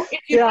 So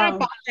it's not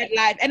about that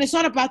life, and it's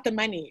not about the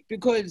money,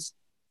 because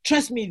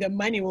trust me, the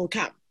money will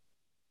come.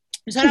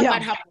 It's not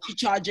about how much he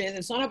charges.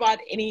 It's not about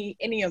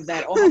any of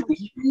that, or how much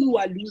you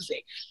are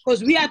losing.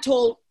 Because we are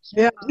told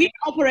we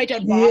operate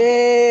on bargain.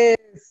 Yes.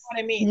 You know what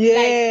I mean?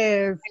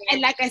 Yes.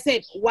 And like I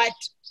said, what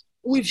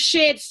we've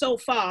shared so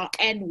far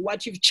and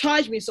what you've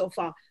charged me so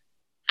far,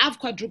 I've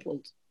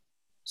quadrupled.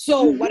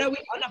 So what are we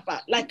on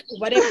about? Like,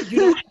 whatever,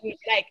 you know what I mean?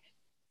 Like,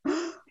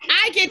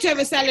 I get to have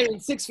a salary in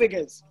 6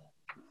 figures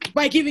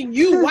by giving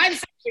you 1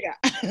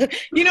 figure.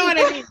 You know what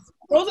I mean?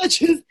 Those are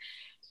just,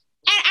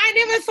 I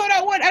never thought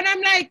I would. And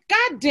I'm like,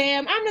 God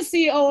damn, I'm the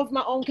CEO of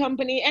my own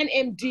company and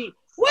MD.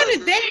 What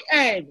did they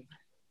earn?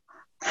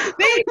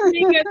 They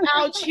niggas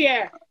out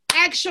here,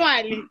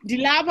 actually, the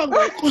lava.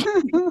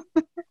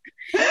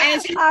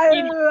 And it's just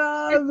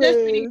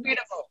been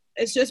incredible.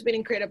 It's just been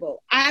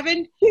incredible. I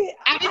haven't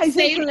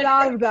saved that.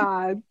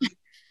 I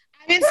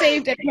haven't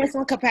saved at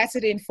personal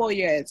capacity in 4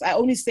 years. I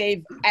only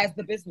save as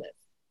the business.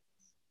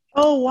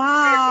 Oh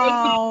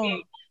wow.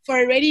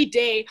 For a rainy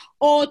day,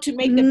 or to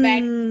make the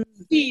bank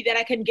see that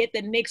I can get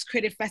the next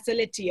credit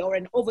facility or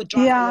an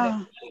overdraft. Or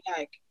whatever.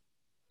 Like,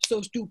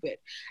 so stupid.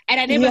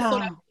 And I never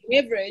thought I would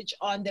leverage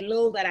on the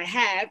little that I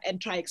have and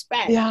try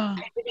expand. I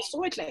never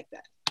saw it like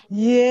that.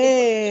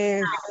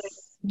 Yes.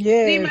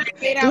 Yes.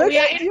 Look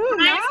at you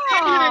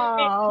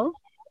now.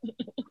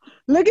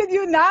 Look at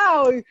you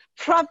now.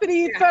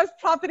 First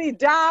property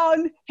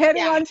down,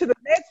 heading on to the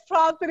next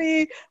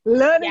property,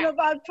 learning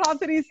about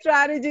property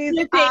strategies.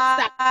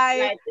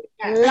 I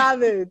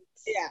love it.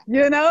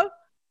 You know,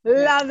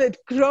 love it.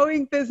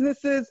 Growing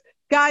businesses.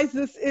 Guys,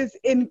 this is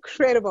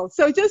incredible.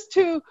 So just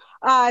to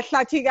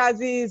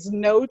Hlatigazi's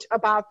note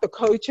about the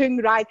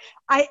coaching, right?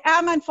 I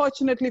am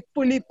unfortunately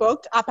fully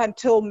booked up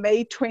until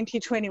May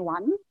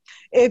 2021.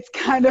 It's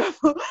kind of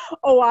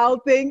a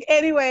wild thing.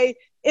 Anyway,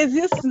 is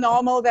this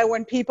normal that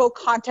when people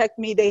contact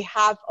me, they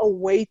have a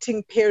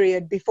waiting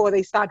period before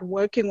they start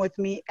working with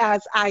me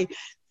as I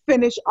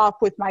finish off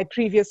with my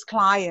previous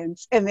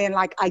clients, and then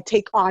like I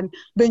take on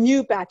the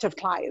new batch of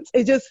clients?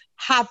 It just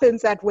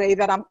happens that way,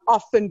 that I'm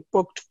often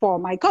booked for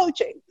my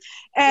coaching.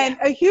 And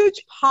a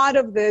huge part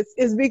of this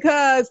is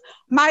because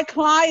my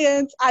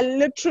clients are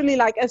literally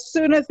like, as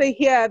soon as they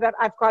hear that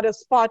I've got a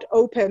spot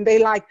open, they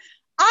like,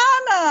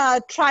 I'm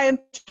gonna try and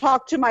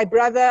talk to my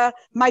brother,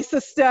 my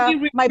sister,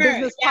 my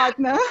business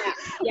partner,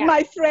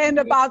 my friend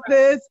about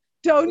this.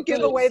 Don't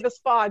give away the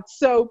spot.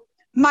 So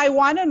my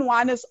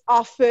one-on-one is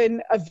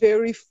often a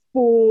very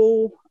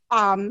full,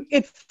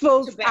 it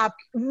fills up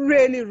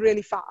really,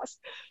 really fast.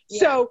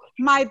 So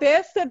my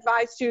best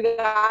advice to you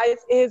guys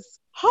is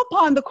hop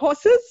on the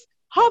courses,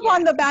 hop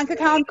on the bank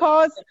account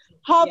course,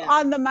 hop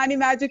on the Money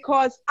Magic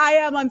course. I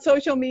am on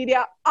social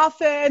media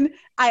often.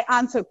 I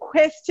answer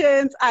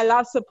questions. I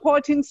love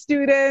supporting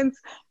students.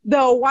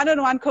 The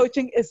one-on-one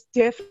coaching is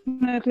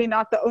definitely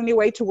not the only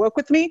way to work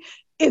with me.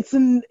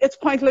 It's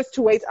pointless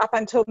to wait up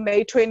until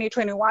May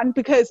 2021,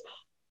 because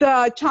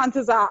the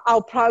chances are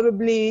I'll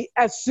probably,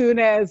 as soon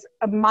as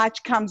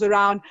March comes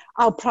around,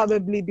 I'll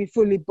probably be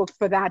fully booked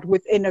for that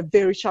within a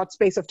very short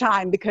space of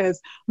time,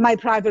 because my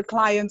private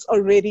clients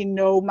already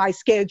know my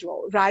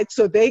schedule, right?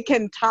 So they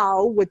can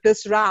tell with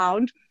this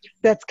round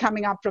that's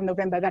coming up from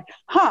November that,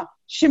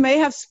 she may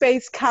have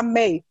space come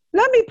May.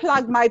 Let me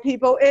plug my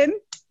people in.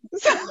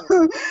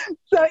 So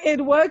it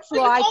works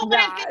like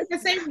that. The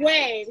same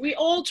way. We're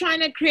all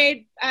trying to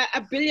create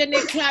a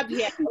billionaire club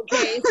here,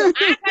 okay? So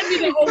I can't be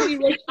the only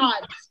rich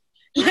aunt.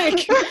 Like,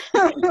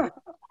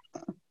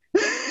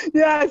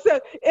 so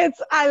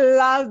I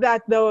love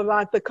that though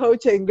about the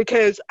coaching,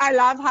 because I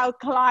love how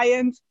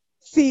clients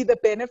see the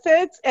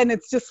benefits, and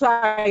it's just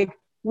like,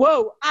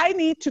 whoa, I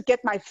need to get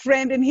my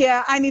friend in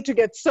here. I need to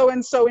get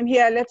so-and-so in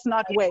here. Let's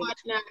not wait.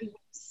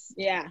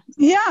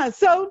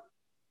 So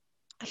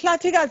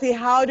Hlatigazi,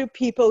 how do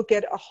people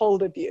get a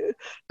hold of you?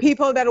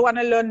 People that want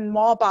to learn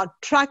more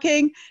about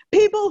trucking,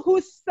 people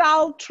who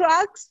sell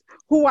trucks,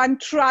 who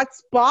want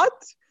trucks bought,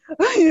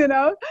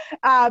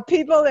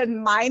 people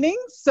in mining.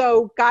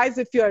 So guys,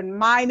 if you're in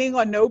mining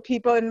or know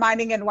people in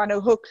mining and want to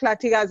hook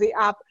Hlatigazi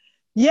up,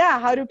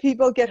 how do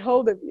people get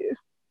hold of you?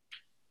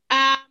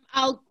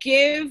 I'll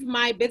give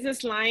my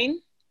business line,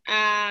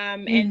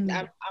 and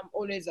I'm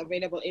always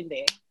available in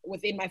there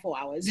within my 4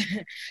 hours.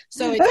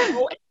 So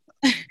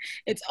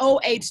it's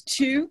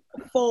 082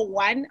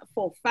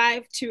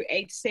 4145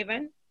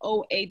 287,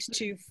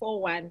 082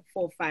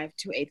 4145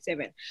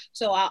 287.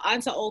 So I'll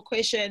answer all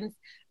questions.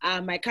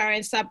 My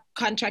current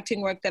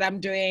subcontracting work that I'm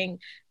doing,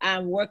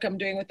 work I'm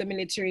doing with the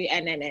military,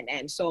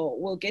 and so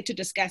we'll get to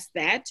discuss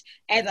that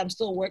as I'm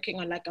still working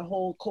on like a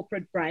whole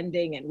corporate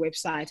branding and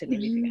website and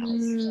everything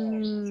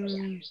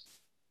else.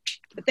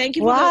 But thank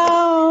you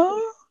for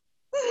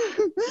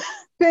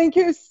Thank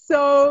you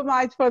so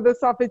much for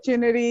this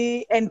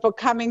opportunity and for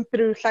coming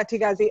through,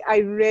 Hlatigazi. I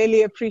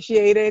really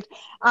appreciate it.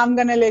 I'm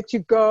going to let you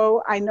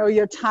go. I know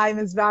your time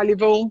is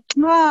valuable.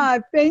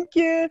 Thank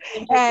you.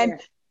 And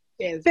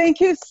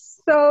thank you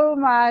so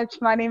much,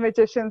 Money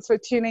Magicians, for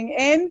tuning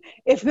in.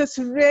 If this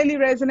really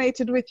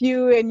resonated with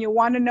you and you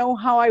want to know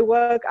how I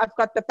work, I've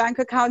got the bank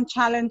account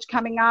challenge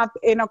coming up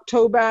in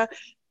October.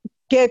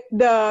 Get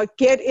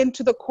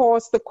into the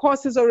course. The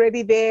course is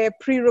already there,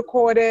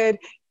 pre-recorded.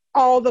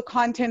 All the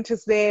content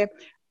is there.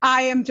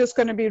 I am just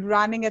going to be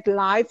running it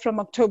live from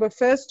October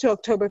 1st to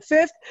October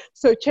 5th.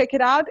 So check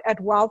it out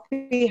at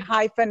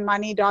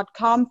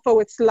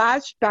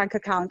wealthy-money.com/bank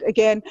account.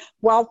 Again,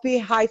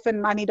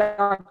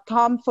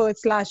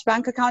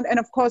 wealthy-money.com/bank account. And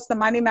of course, the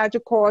Money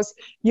Magic course,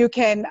 you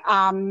can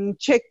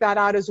check that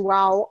out as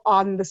well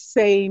on the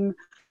same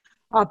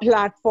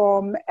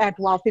platform at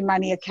Wealthy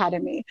Money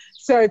Academy.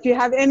 So if you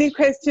have any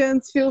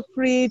questions, feel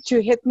free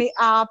to hit me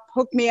up,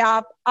 hook me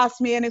up, ask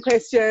me any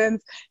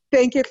questions.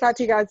 Thank you,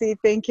 Klatikazi.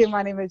 Thank you,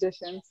 Money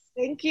Magicians.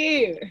 Thank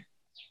you.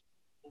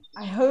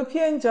 I hope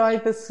you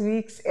enjoyed this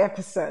week's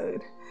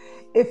episode.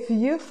 If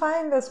you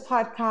find this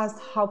podcast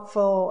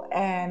helpful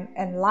and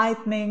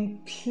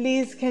enlightening,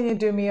 please can you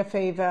do me a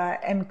favor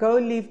and go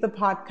leave the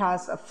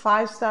podcast a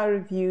 5-star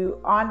review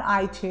on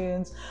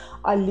iTunes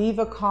or leave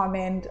a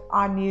comment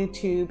on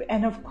YouTube.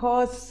 And of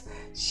course,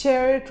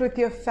 share it with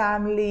your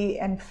family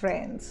and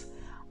friends.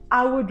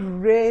 I would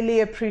really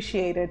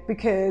appreciate it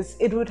because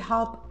it would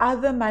help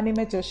other money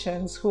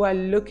magicians who are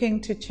looking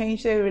to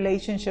change their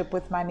relationship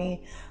with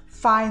money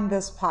find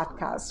this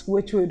podcast,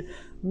 which would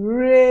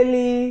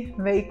really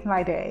make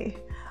my day.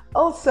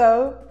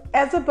 Also,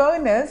 as a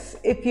bonus,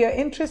 if you're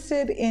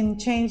interested in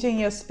changing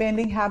your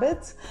spending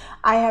habits,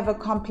 I have a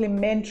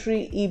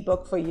complimentary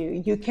ebook for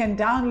you. You can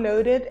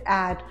download it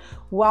at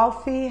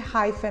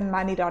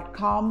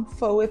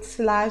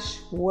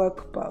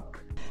wealthy-money.com/workbook.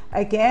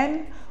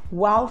 Again,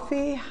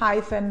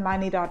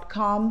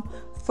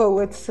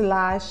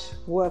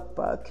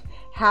 wealthy-money.com/workbook.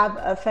 Have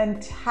a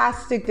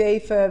fantastic day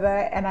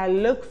further, and I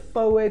look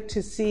forward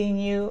to seeing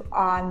you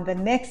on the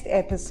next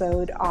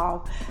episode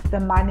of the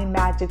Money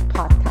Magic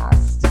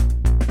Podcast.